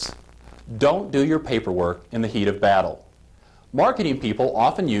 36. Don't do your paperwork in the heat of battle. Marketing people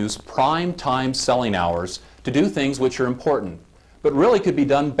often use prime time selling hours to do things which are important, but really could be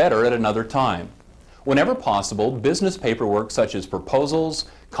done better at another time. Whenever possible, business paperwork such as proposals,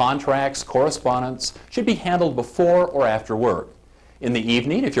 contracts, correspondence should be handled before or after work. In the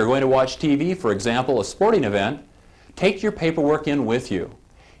evening, if you're going to watch TV, for example, a sporting event, take your paperwork in with you.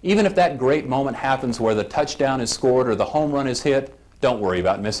 Even if that great moment happens where the touchdown is scored or the home run is hit, don't worry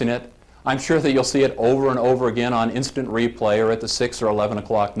about missing it. I'm sure that you'll see it over and over again on instant replay or at the 6 or 11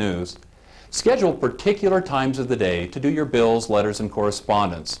 o'clock news. Schedule particular times of the day to do your bills, letters, and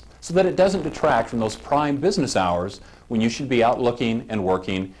correspondence so that it doesn't detract from those prime business hours when you should be out looking and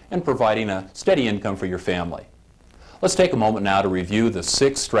working and providing a steady income for your family. Let's take a moment now to review the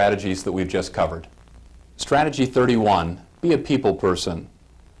 6 strategies that we've just covered. Strategy 31, be a people person.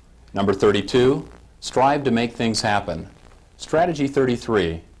 Number 32, strive to make things happen. Strategy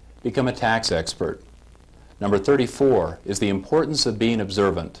 33, become a tax expert. Number 34 is the importance of being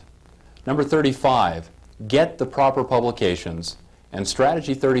observant. Number 35, get the proper publications. And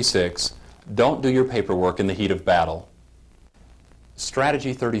strategy 36, don't do your paperwork in the heat of battle.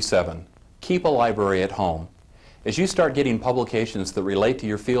 Strategy 37, keep a library at home. As you start getting publications that relate to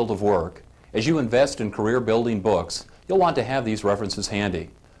your field of work, as you invest in career-building books, you'll want to have these references handy.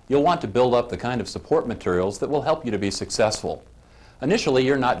 You'll want to build up the kind of support materials that will help you to be successful. Initially,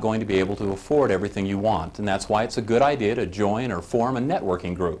 you're not going to be able to afford everything you want, and that's why it's a good idea to join or form a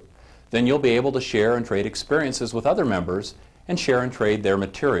networking group. Then you'll be able to share and trade experiences with other members and share and trade their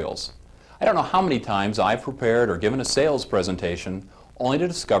materials. I don't know how many times I've prepared or given a sales presentation only to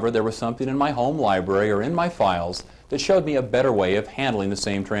discover there was something in my home library or in my files that showed me a better way of handling the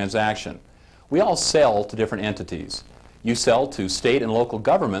same transaction. We all sell to different entities. You sell to state and local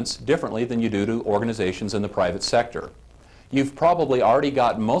governments differently than you do to organizations in the private sector. You've probably already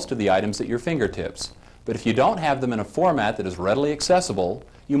got most of the items at your fingertips, but if you don't have them in a format that is readily accessible,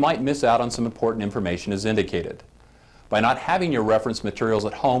 you might miss out on some important information as indicated. By not having your reference materials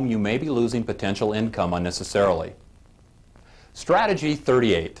at home, you may be losing potential income unnecessarily. Strategy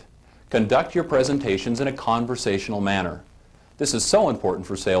 38. Conduct your presentations in a conversational manner. This is so important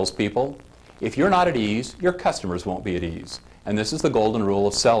for salespeople. If you're not at ease, your customers won't be at ease. And this is the golden rule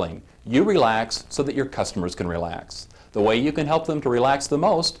of selling. You relax so that your customers can relax. The way you can help them to relax the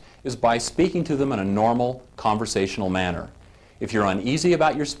most is by speaking to them in a normal, conversational manner. If you're uneasy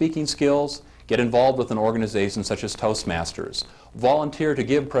about your speaking skills, get involved with an organization such as Toastmasters. Volunteer to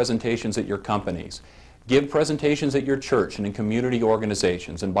give presentations at your companies. Give presentations at your church and in community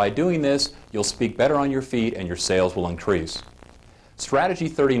organizations. And by doing this, you'll speak better on your feet and your sales will increase. Strategy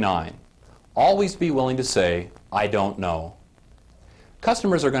 39. Always be willing to say, I don't know.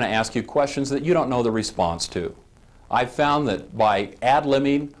 Customers are going to ask you questions that you don't know the response to. I've found that by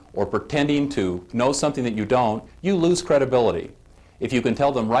ad-libbing or pretending to know something that you don't, you lose credibility. If you can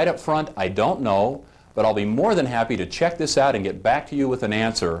tell them right up front, I don't know, but I'll be more than happy to check this out and get back to you with an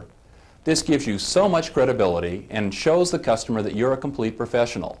answer, this gives you so much credibility and shows the customer that you're a complete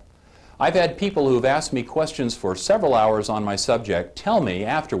professional. I've had people who've asked me questions for several hours on my subject tell me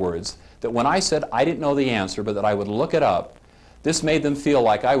afterwards that when I said I didn't know the answer but that I would look it up, this made them feel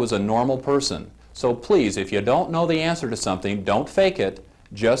like I was a normal person. So please, if you don't know the answer to something, don't fake it.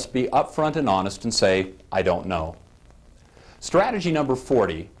 Just be upfront and honest and say, I don't know. Strategy number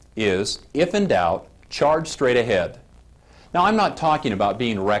 40 is, if in doubt, charge straight ahead. Now, I'm not talking about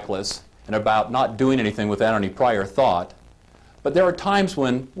being reckless and about not doing anything without any prior thought, but there are times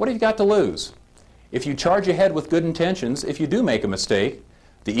when, what have you got to lose? If you charge ahead with good intentions, if you do make a mistake,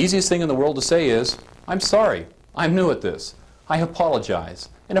 the easiest thing in the world to say is, I'm sorry, I'm new at this, I apologize,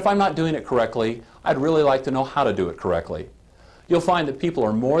 and if I'm not doing it correctly, I'd really like to know how to do it correctly. You'll find that people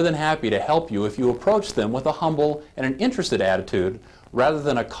are more than happy to help you if you approach them with a humble and an interested attitude rather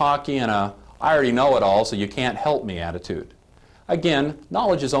than a cocky and a I already know it all so you can't help me attitude. Again,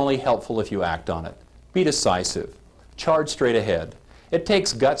 knowledge is only helpful if you act on it. Be decisive. Charge straight ahead. It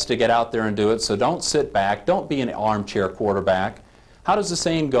takes guts to get out there and do it, so don't sit back. Don't be an armchair quarterback. How does the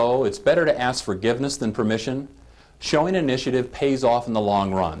saying go? It's better to ask forgiveness than permission. Showing initiative pays off in the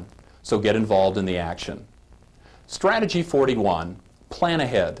long run, so get involved in the action. Strategy 41, plan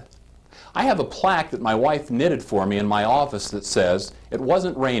ahead. I have a plaque that my wife knitted for me in my office that says, "It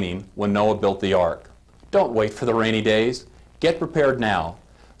wasn't raining when Noah built the ark." Don't wait for the rainy days. Get prepared now,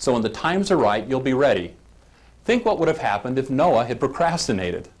 so when the times are right, you'll be ready. Think what would have happened if Noah had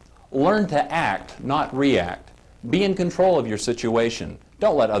procrastinated. Learn to act, not react. Be in control of your situation.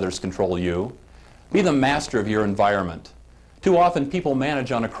 Don't let others control you. Be the master of your environment. Too often people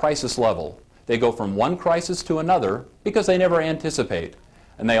manage on a crisis level. They go from one crisis to another because they never anticipate,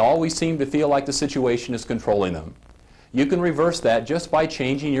 and they always seem to feel like the situation is controlling them. You can reverse that just by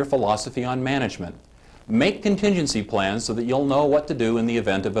changing your philosophy on management. Make contingency plans so that you'll know what to do in the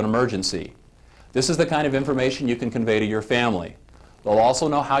event of an emergency. This is the kind of information you can convey to your family. They'll also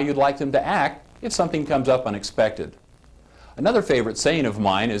know how you'd like them to act if something comes up unexpected. Another favorite saying of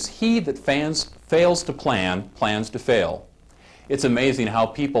mine is, "He that fails to plan, plans to fail." It's amazing how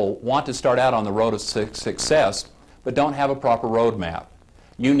people want to start out on the road of success but don't have a proper roadmap.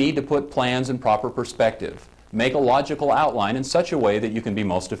 You need to put plans in proper perspective. Make a logical outline in such a way that you can be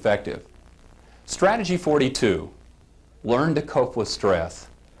most effective. Strategy 42, learn to cope with stress.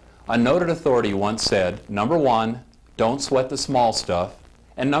 A noted authority once said, number one, don't sweat the small stuff,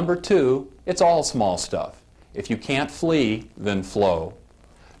 and number two, it's all small stuff. If you can't flee, then flow.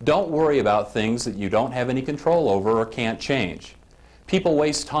 Don't worry about things that you don't have any control over or can't change. People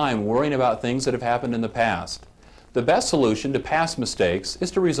waste time worrying about things that have happened in the past. The best solution to past mistakes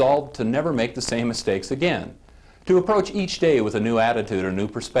is to resolve to never make the same mistakes again, to approach each day with a new attitude or new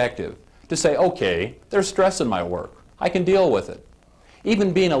perspective, to say, okay, there's stress in my work, I can deal with it.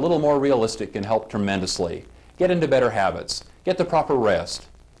 Even being a little more realistic can help tremendously. Get into better habits, get the proper rest,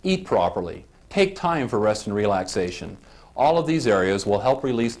 eat properly, take time for rest and relaxation. All of these areas will help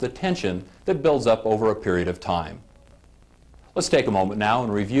release the tension that builds up over a period of time. Let's take a moment now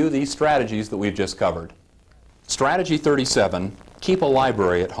and review these strategies that we've just covered. Strategy 37, keep a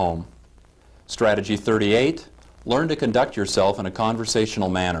library at home. Strategy 38, learn to conduct yourself in a conversational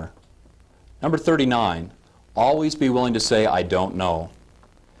manner. Number 39, always be willing to say, I don't know.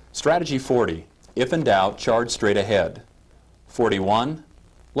 Strategy 40, if in doubt, charge straight ahead. 41,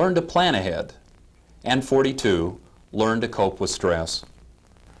 learn to plan ahead. And 42, learn to cope with stress.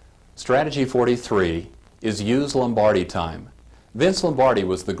 Strategy 43 is use Lombardi time. Vince Lombardi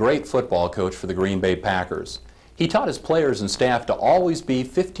was the great football coach for the Green Bay Packers. He taught his players and staff to always be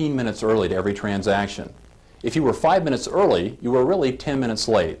 15 minutes early to every transaction. If you were 5 minutes early, you were really 10 minutes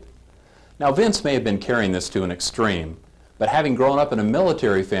late. Now, Vince may have been carrying this to an extreme, but having grown up in a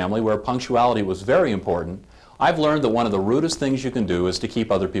military family where punctuality was very important, I've learned that one of the rudest things you can do is to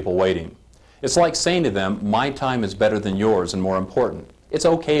keep other people waiting. It's like saying to them, my time is better than yours and more important. It's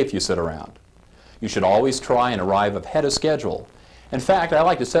okay if you sit around. You should always try and arrive ahead of schedule. In fact, I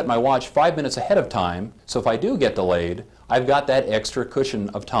like to set my watch 5 minutes ahead of time, so if I do get delayed, I've got that extra cushion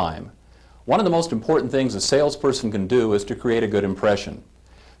of time. One of the most important things a salesperson can do is to create a good impression.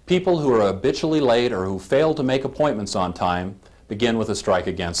 People who are habitually late or who fail to make appointments on time begin with a strike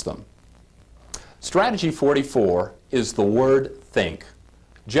against them. Strategy 44 is the word think.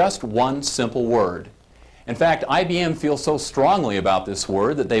 Just one simple word. In fact, IBM feels so strongly about this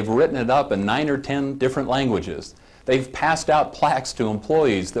word that they've written it up in 9 or 10 different languages. They've passed out plaques to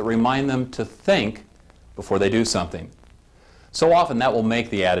employees that remind them to think before they do something. So often that will make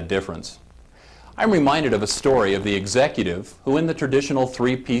the added difference. I'm reminded of a story of the executive who in the traditional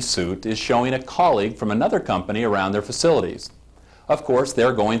three-piece suit is showing a colleague from another company around their facilities. Of course,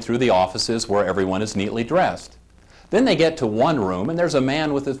 they're going through the offices where everyone is neatly dressed. Then they get to one room and there's a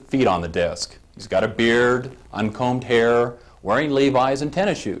man with his feet on the desk. He's got a beard, uncombed hair, wearing Levi's and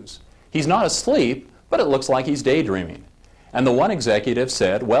tennis shoes. He's not asleep, but it looks like he's daydreaming. And the one executive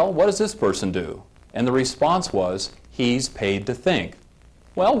said, well, what does this person do? And the response was, he's paid to think.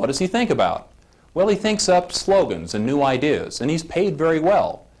 Well, what does he think about? Well, he thinks up slogans and new ideas, and he's paid very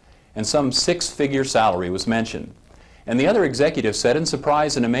well. And some six-figure salary was mentioned. And the other executive said in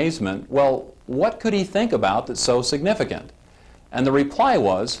surprise and amazement, well, what could he think about that's so significant? And the reply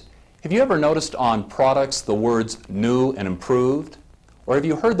was, have you ever noticed on products the words new and improved? Or have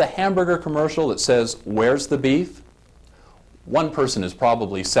you heard the hamburger commercial that says, where's the beef? One person has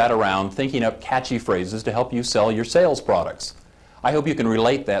probably sat around thinking up catchy phrases to help you sell your sales products. I hope you can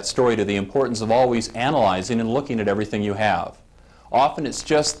relate that story to the importance of always analyzing and looking at everything you have. Often it's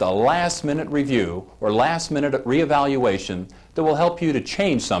just the last-minute review or last-minute reevaluation that will help you to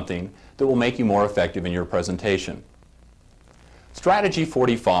change something that will make you more effective in your presentation. Strategy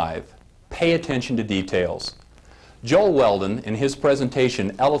 45, pay attention to details. Joel Weldon, in his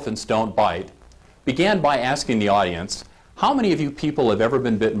presentation, Elephants Don't Bite, began by asking the audience, how many of you people have ever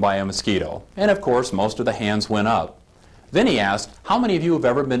been bitten by a mosquito? And of course, most of the hands went up. Then he asked, how many of you have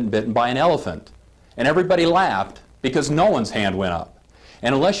ever been bitten by an elephant? And everybody laughed because no one's hand went up.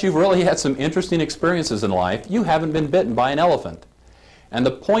 And unless you've really had some interesting experiences in life, you haven't been bitten by an elephant. And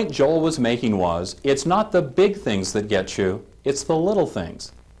the point Joel was making was, it's not the big things that get you, it's the little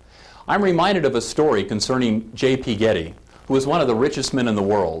things. I'm reminded of a story concerning J.P. Getty, who was one of the richest men in the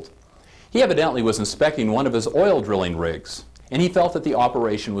world. He evidently was inspecting one of his oil drilling rigs, and he felt that the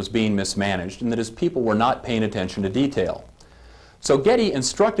operation was being mismanaged and that his people were not paying attention to detail. So Getty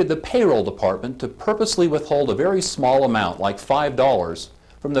instructed the payroll department to purposely withhold a very small amount, like $5,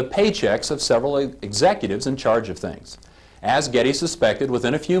 from the paychecks of several executives in charge of things. As Getty suspected,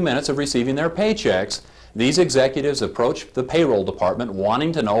 within a few minutes of receiving their paychecks, these executives approached the payroll department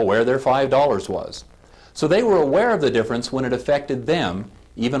wanting to know where their $5 was. So they were aware of the difference when it affected them,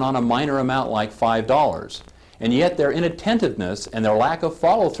 even on a minor amount like $5. And yet their inattentiveness and their lack of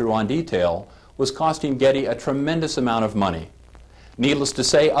follow-through on detail was costing Getty a tremendous amount of money. Needless to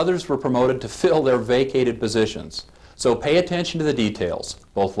say, others were promoted to fill their vacated positions. So pay attention to the details,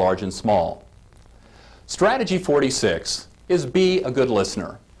 both large and small. Strategy 46 is be a good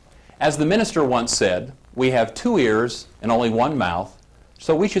listener. As the minister once said, we have 2 ears and only 1 mouth,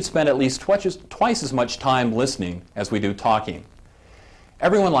 so we should spend at least twice as much time listening as we do talking.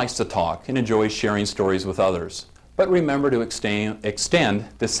 Everyone likes to talk and enjoys sharing stories with others, but remember to extend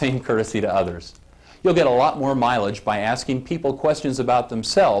the same courtesy to others. You'll get a lot more mileage by asking people questions about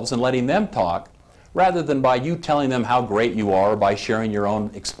themselves and letting them talk, rather than by you telling them how great you are by sharing your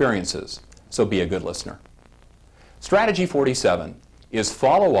own experiences. So be a good listener. Strategy 47 is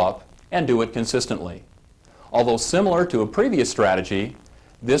follow up and do it consistently. Although similar to a previous strategy,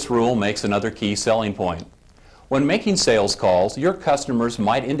 this rule makes another key selling point. When making sales calls, your customers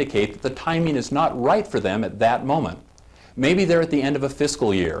might indicate that the timing is not right for them at that moment. Maybe they're at the end of a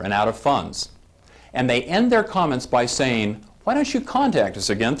fiscal year and out of funds. And they end their comments by saying, why don't you contact us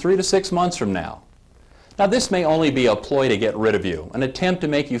again 3 to 6 months from now? Now this may only be a ploy to get rid of you, an attempt to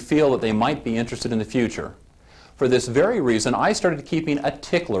make you feel that they might be interested in the future. For this very reason, I started keeping a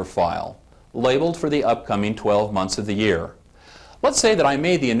tickler file, labeled for the upcoming 12 months of the year. Let's say that I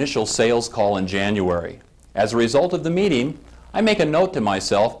made the initial sales call in January. As a result of the meeting, I make a note to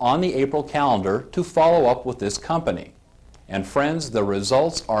myself on the April calendar to follow up with this company. And friends, the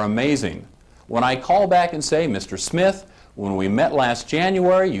results are amazing. When I call back and say, Mr. Smith, when we met last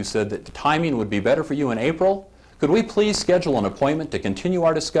January, you said that the timing would be better for you in April. Could we please schedule an appointment to continue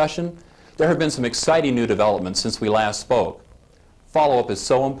our discussion? There have been some exciting new developments since we last spoke. Follow-up is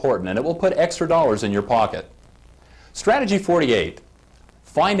so important, and it will put extra dollars in your pocket. Strategy 48.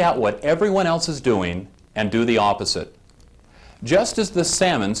 Find out what everyone else is doing and do the opposite. Just as the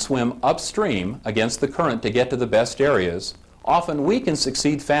salmon swim upstream against the current to get to the best areas, often we can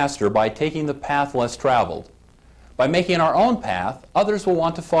succeed faster by taking the path less traveled. By making our own path, others will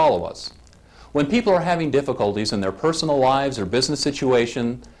want to follow us. When people are having difficulties in their personal lives or business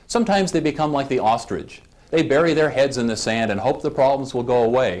situation, sometimes they become like the ostrich. They bury their heads in the sand and hope the problems will go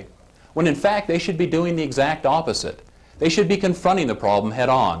away, when in fact they should be doing the exact opposite. They should be confronting the problem head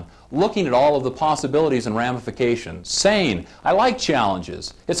on, looking at all of the possibilities and ramifications, saying, I like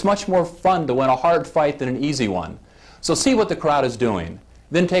challenges. It's much more fun to win a hard fight than an easy one. So see what the crowd is doing,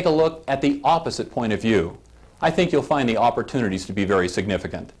 then take a look at the opposite point of view. I think you'll find the opportunities to be very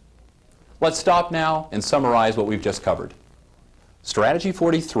significant. Let's stop now and summarize what we've just covered. Strategy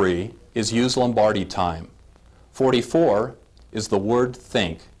 43 is use Lombardi time. 44 is the word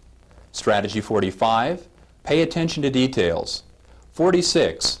think. Strategy 45, pay attention to details.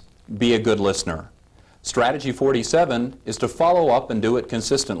 46, be a good listener. Strategy 47 is to follow up and do it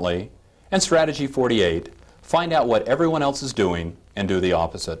consistently. And strategy 48, find out what everyone else is doing and do the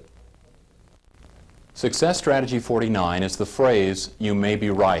opposite. Success strategy 49 is the phrase, you may be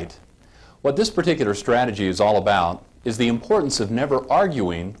right. What this particular strategy is all about is the importance of never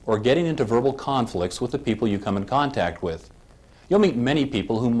arguing or getting into verbal conflicts with the people you come in contact with. You'll meet many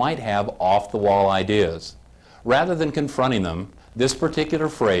people who might have off-the-wall ideas. Rather than confronting them, this particular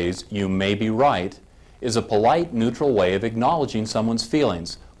phrase, you may be right, is a polite, neutral way of acknowledging someone's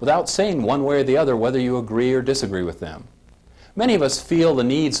feelings without saying one way or the other whether you agree or disagree with them. Many of us feel the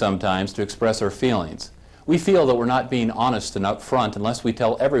need sometimes to express our feelings. We feel that we're not being honest and upfront unless we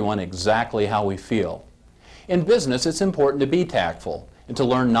tell everyone exactly how we feel. In business, it's important to be tactful and to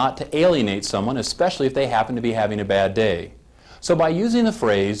learn not to alienate someone, especially if they happen to be having a bad day. So by using the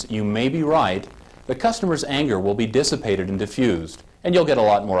phrase, you may be right, the customer's anger will be dissipated and diffused, and you'll get a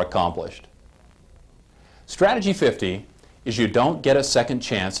lot more accomplished. Strategy 50 is you don't get a second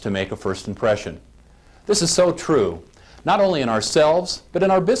chance to make a first impression. This is so true, not only in ourselves, but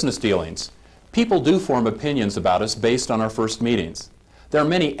in our business dealings. People do form opinions about us based on our first meetings. There are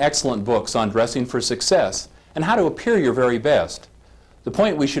many excellent books on dressing for success and how to appear your very best. The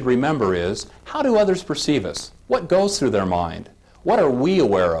point we should remember is, how do others perceive us? What goes through their mind? What are we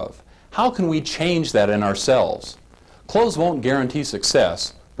aware of? How can we change that in ourselves? Clothes won't guarantee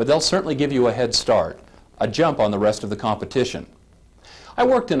success, but they'll certainly give you a head start, a jump on the rest of the competition. I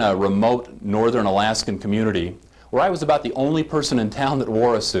worked in a remote northern Alaskan community where I was about the only person in town that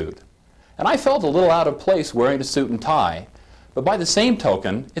wore a suit. And I felt a little out of place wearing a suit and tie, but by the same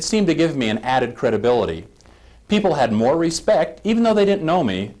token, it seemed to give me an added credibility. People had more respect, even though they didn't know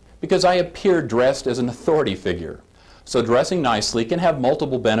me, because I appeared dressed as an authority figure. So dressing nicely can have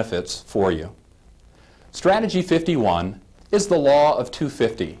multiple benefits for you. Strategy 51 is the law of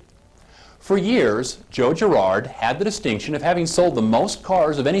 250. For years, Joe Girard had the distinction of having sold the most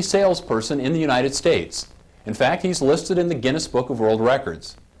cars of any salesperson in the United States. In fact, he's listed in the Guinness Book of World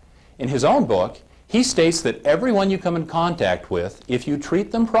Records. In his own book, he states that everyone you come in contact with, if you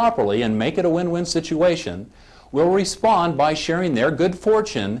treat them properly and make it a win-win situation, will respond by sharing their good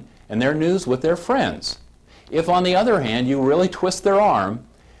fortune and their news with their friends. If, on the other hand, you really twist their arm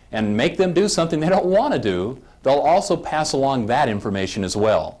and make them do something they don't want to do, they'll also pass along that information as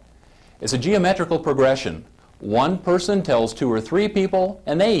well. It's a geometrical progression. One person tells 2 or 3 people,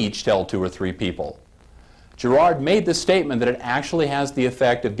 and they each tell 2 or 3 people. Girard made the statement that it actually has the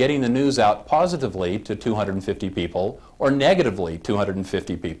effect of getting the news out positively to 250 people or negatively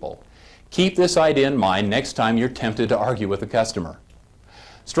 250 people. Keep this idea in mind next time you're tempted to argue with a customer.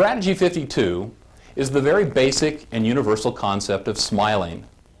 Strategy 52 is the very basic and universal concept of smiling.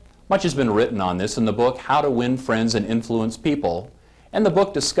 Much has been written on this in the book How to Win Friends and Influence People, and the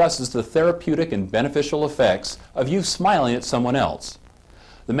book discusses the therapeutic and beneficial effects of you smiling at someone else.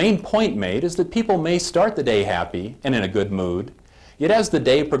 The main point made is that people may start the day happy and in a good mood, yet as the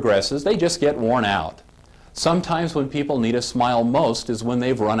day progresses, they just get worn out. Sometimes when people need a smile most is when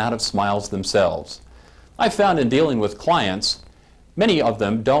they've run out of smiles themselves. I've found in dealing with clients, many of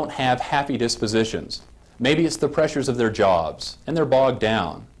them don't have happy dispositions. Maybe it's the pressures of their jobs, and they're bogged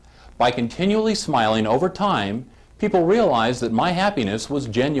down. By continually smiling over time, people realize that my happiness was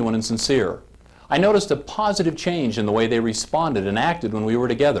genuine and sincere. I noticed a positive change in the way they responded and acted when we were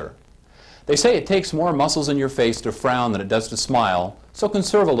together. They say it takes more muscles in your face to frown than it does to smile, so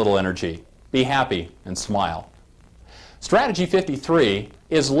conserve a little energy. Be happy and smile. Strategy 53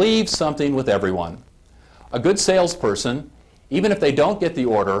 is leave something with everyone. A good salesperson, even if they don't get the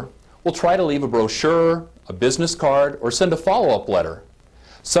order, will try to leave a brochure, a business card, or send a follow-up letter.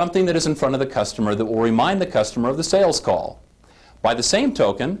 Something that is in front of the customer that will remind the customer of the sales call. By the same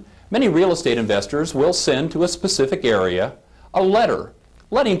token, many real estate investors will send to a specific area a letter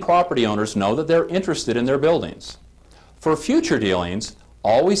letting property owners know that they're interested in their buildings. For future dealings,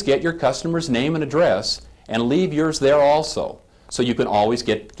 always get your customer's name and address and leave yours there also, so you can always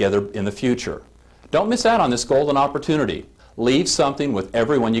get together in the future. Don't miss out on this golden opportunity. Leave something with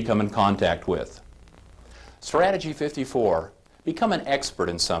everyone you come in contact with. Strategy 54. Become an expert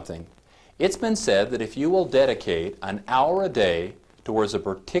in something. It's been said that if you will dedicate an hour a day towards a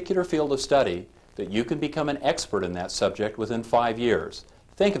particular field of study, that you can become an expert in that subject within 5 years.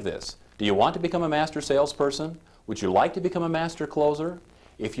 Think of this. Do you want to become a master salesperson? Would you like to become a master closer?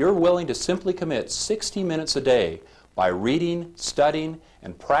 If you're willing to simply commit 60 minutes a day by reading, studying,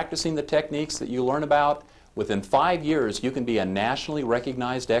 and practicing the techniques that you learn about, within 5 years you can be a nationally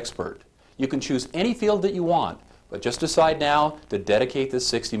recognized expert. You can choose any field that you want, but just decide now to dedicate this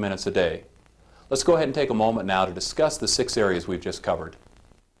 60 minutes a day. Let's go ahead and take a moment now to discuss the 6 areas we've just covered.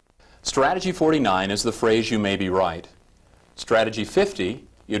 Strategy 49 is the phrase "you may be right." Strategy 50,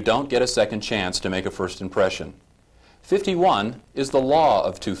 you don't get a second chance to make a first impression. 51 is the law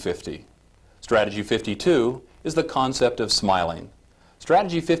of 250. Strategy 52 is the concept of smiling.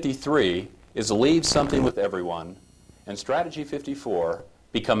 Strategy 53 is leave something with everyone. And strategy 54,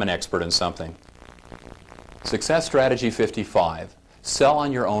 become an expert in something. Success strategy 55, sell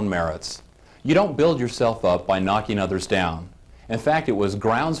on your own merits. You don't build yourself up by knocking others down. In fact, it was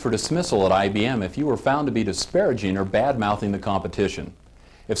grounds for dismissal at IBM if you were found to be disparaging or bad-mouthing the competition.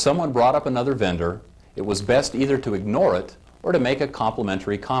 If someone brought up another vendor, it was best either to ignore it or to make a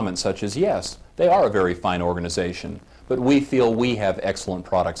complimentary comment such as, "Yes, they are a very fine organization, but we feel we have excellent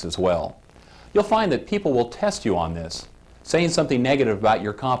products as well." You'll find that people will test you on this. Saying something negative about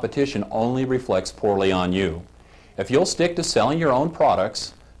your competition only reflects poorly on you. If you'll stick to selling your own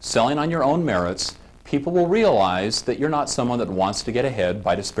products, selling on your own merits, people will realize that you're not someone that wants to get ahead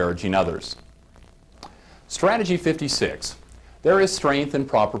by disparaging others. Strategy 56. There is strength in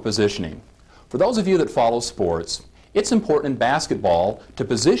proper positioning. For those of you that follow sports, It's important in basketball to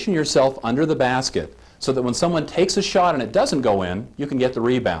position yourself under the basket so that when someone takes a shot and it doesn't go in, you can get the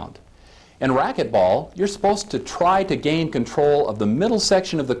rebound. In racquetball, you're supposed to try to gain control of the middle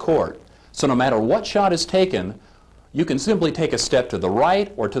section of the court. So no matter what shot is taken, you can simply take a step to the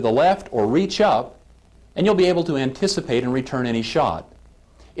right or to the left or reach up, and you'll be able to anticipate and return any shot.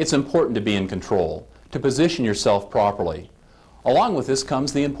 It's important to be in control, to position yourself properly. Along with this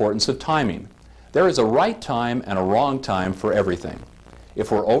comes the importance of timing. There is a right time and a wrong time for everything.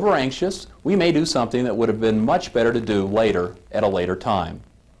 If we're over anxious, we may do something that would have been much better to do later at a later time.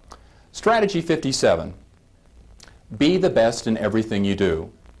 Strategy 57. Be the best in everything you do.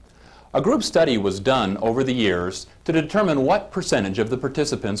 A group study was done over the years to determine what percentage of the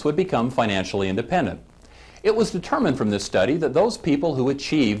participants would become financially independent. It was determined from this study that those people who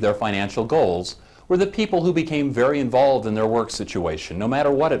achieved their financial goals were the people who became very involved in their work situation, no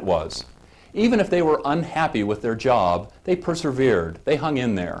matter what it was. Even if they were unhappy with their job, they persevered, they hung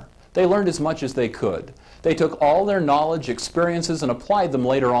in there. They learned as much as they could. They took all their knowledge, experiences, and applied them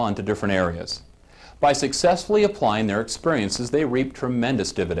later on to different areas. By successfully applying their experiences, they reaped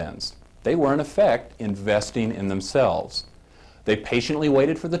tremendous dividends. They were, in effect, investing in themselves. They patiently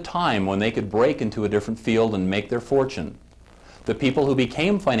waited for the time when they could break into a different field and make their fortune. The people who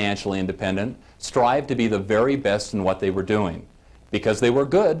became financially independent strived to be the very best in what they were doing. Because they were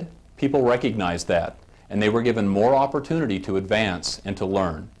good, people recognized that, and they were given more opportunity to advance and to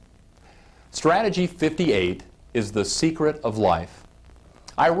learn. Strategy 58 is the secret of life.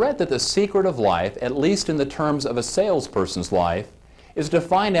 I read that the secret of life, at least in the terms of a salesperson's life, is to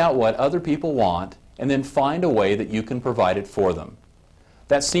find out what other people want and then find a way that you can provide it for them.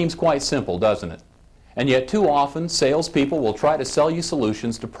 That seems quite simple, doesn't it? And yet too often, salespeople will try to sell you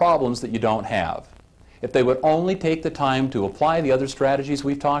solutions to problems that you don't have. If they would only take the time to apply the other strategies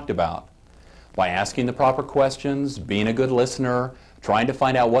we've talked about, by asking the proper questions, being a good listener, trying to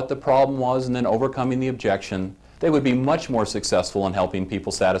find out what the problem was and then overcoming the objection, they would be much more successful in helping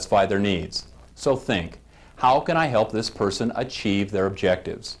people satisfy their needs. So think, how can I help this person achieve their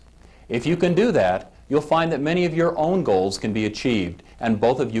objectives? If you can do that, you'll find that many of your own goals can be achieved and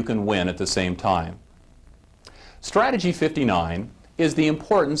both of you can win at the same time. Strategy 59 is the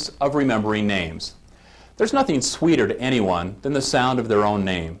importance of remembering names. There's nothing sweeter to anyone than the sound of their own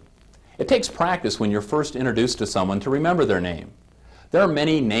name. It takes practice when you're first introduced to someone to remember their name. There are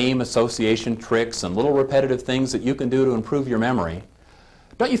many name association tricks and little repetitive things that you can do to improve your memory.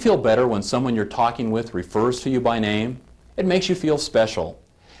 Don't you feel better when someone you're talking with refers to you by name? It makes you feel special.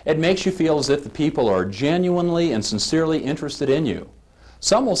 It makes you feel as if the people are genuinely and sincerely interested in you.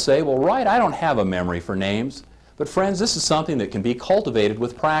 Some will say, well, Wright, I don't have a memory for names. But friends, this is something that can be cultivated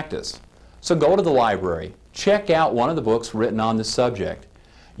with practice. So go to the library. Check out one of the books written on this subject.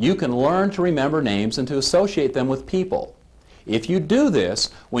 You can learn to remember names and to associate them with people. If you do this,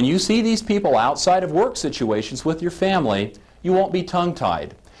 when you see these people outside of work situations with your family, you won't be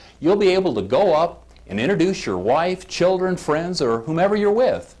tongue-tied. You'll be able to go up and introduce your wife, children, friends, or whomever you're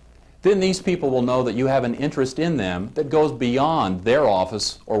with. Then these people will know that you have an interest in them that goes beyond their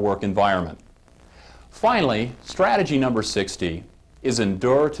office or work environment. Finally, strategy number 60 is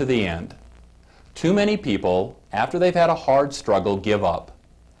endure to the end. Too many people, after they've had a hard struggle, give up.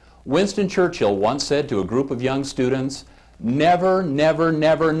 Winston Churchill once said to a group of young students, never, never,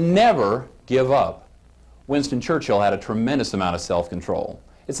 never, never give up. Winston Churchill had a tremendous amount of self-control.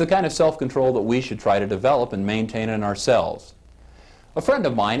 It's the kind of self-control that we should try to develop and maintain in ourselves. A friend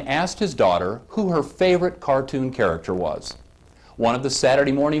of mine asked his daughter who her favorite cartoon character was. One of the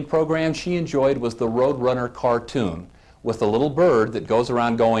Saturday morning programs she enjoyed was the Roadrunner cartoon, with the little bird that goes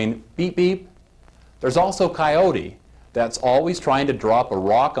around going beep beep. There's also Coyote, that's always trying to drop a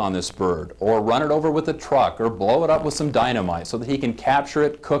rock on this bird, or run it over with a truck, or blow it up with some dynamite so that he can capture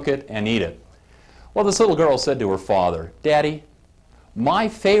it, cook it, and eat it. Well, this little girl said to her father, Daddy, my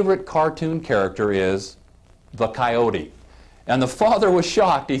favorite cartoon character is the Coyote. And the father was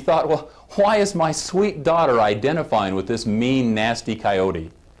shocked. He thought, well, why is my sweet daughter identifying with this mean, nasty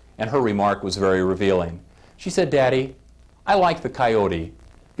coyote? And her remark was very revealing. She said, Daddy, I like the coyote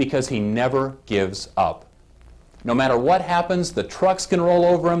because he never gives up. No matter what happens, the trucks can roll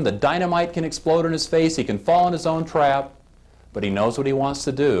over him, the dynamite can explode in his face, he can fall in his own trap, but he knows what he wants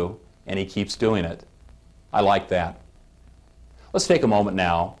to do, and he keeps doing it. I like that. Let's take a moment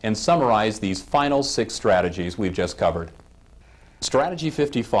now and summarize these final 6 strategies we've just covered. Strategy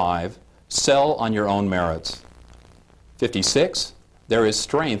 55, sell on your own merits. 56, there is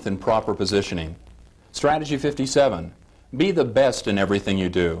strength in proper positioning. Strategy 57, be the best in everything you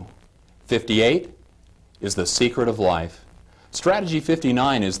do. 58 is the secret of life. Strategy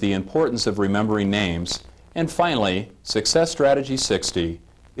 59 is the importance of remembering names. And finally, success strategy 60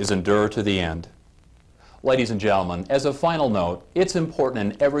 is endure to the end. Ladies and gentlemen, as a final note, it's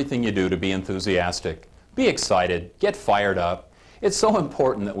important in everything you do to be enthusiastic. Be excited, get fired up. It's so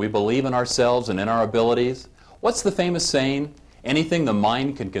important that we believe in ourselves and in our abilities. What's the famous saying? Anything the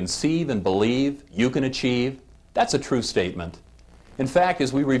mind can conceive and believe, you can achieve. That's a true statement. In fact,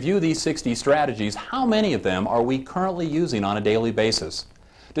 as we review these 60 strategies, how many of them are we currently using on a daily basis?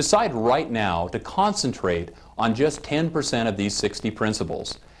 Decide right now to concentrate on just 10% of these 60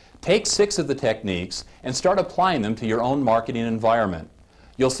 principles. Take 6 of the techniques and start applying them to your own marketing environment.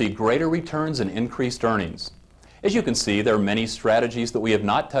 You'll see greater returns and increased earnings. As you can see, there are many strategies that we have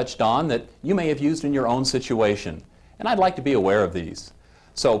not touched on that you may have used in your own situation, and I'd like to be aware of these.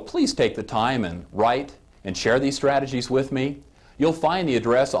 So please take the time and write and share these strategies with me. You'll find the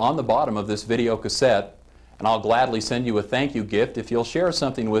address on the bottom of this video cassette, and I'll gladly send you a thank you gift if you'll share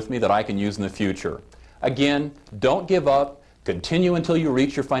something with me that I can use in the future. Again, don't give up. Continue until you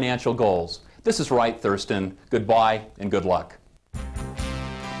reach your financial goals. This is Wright Thusrton. Goodbye and good luck.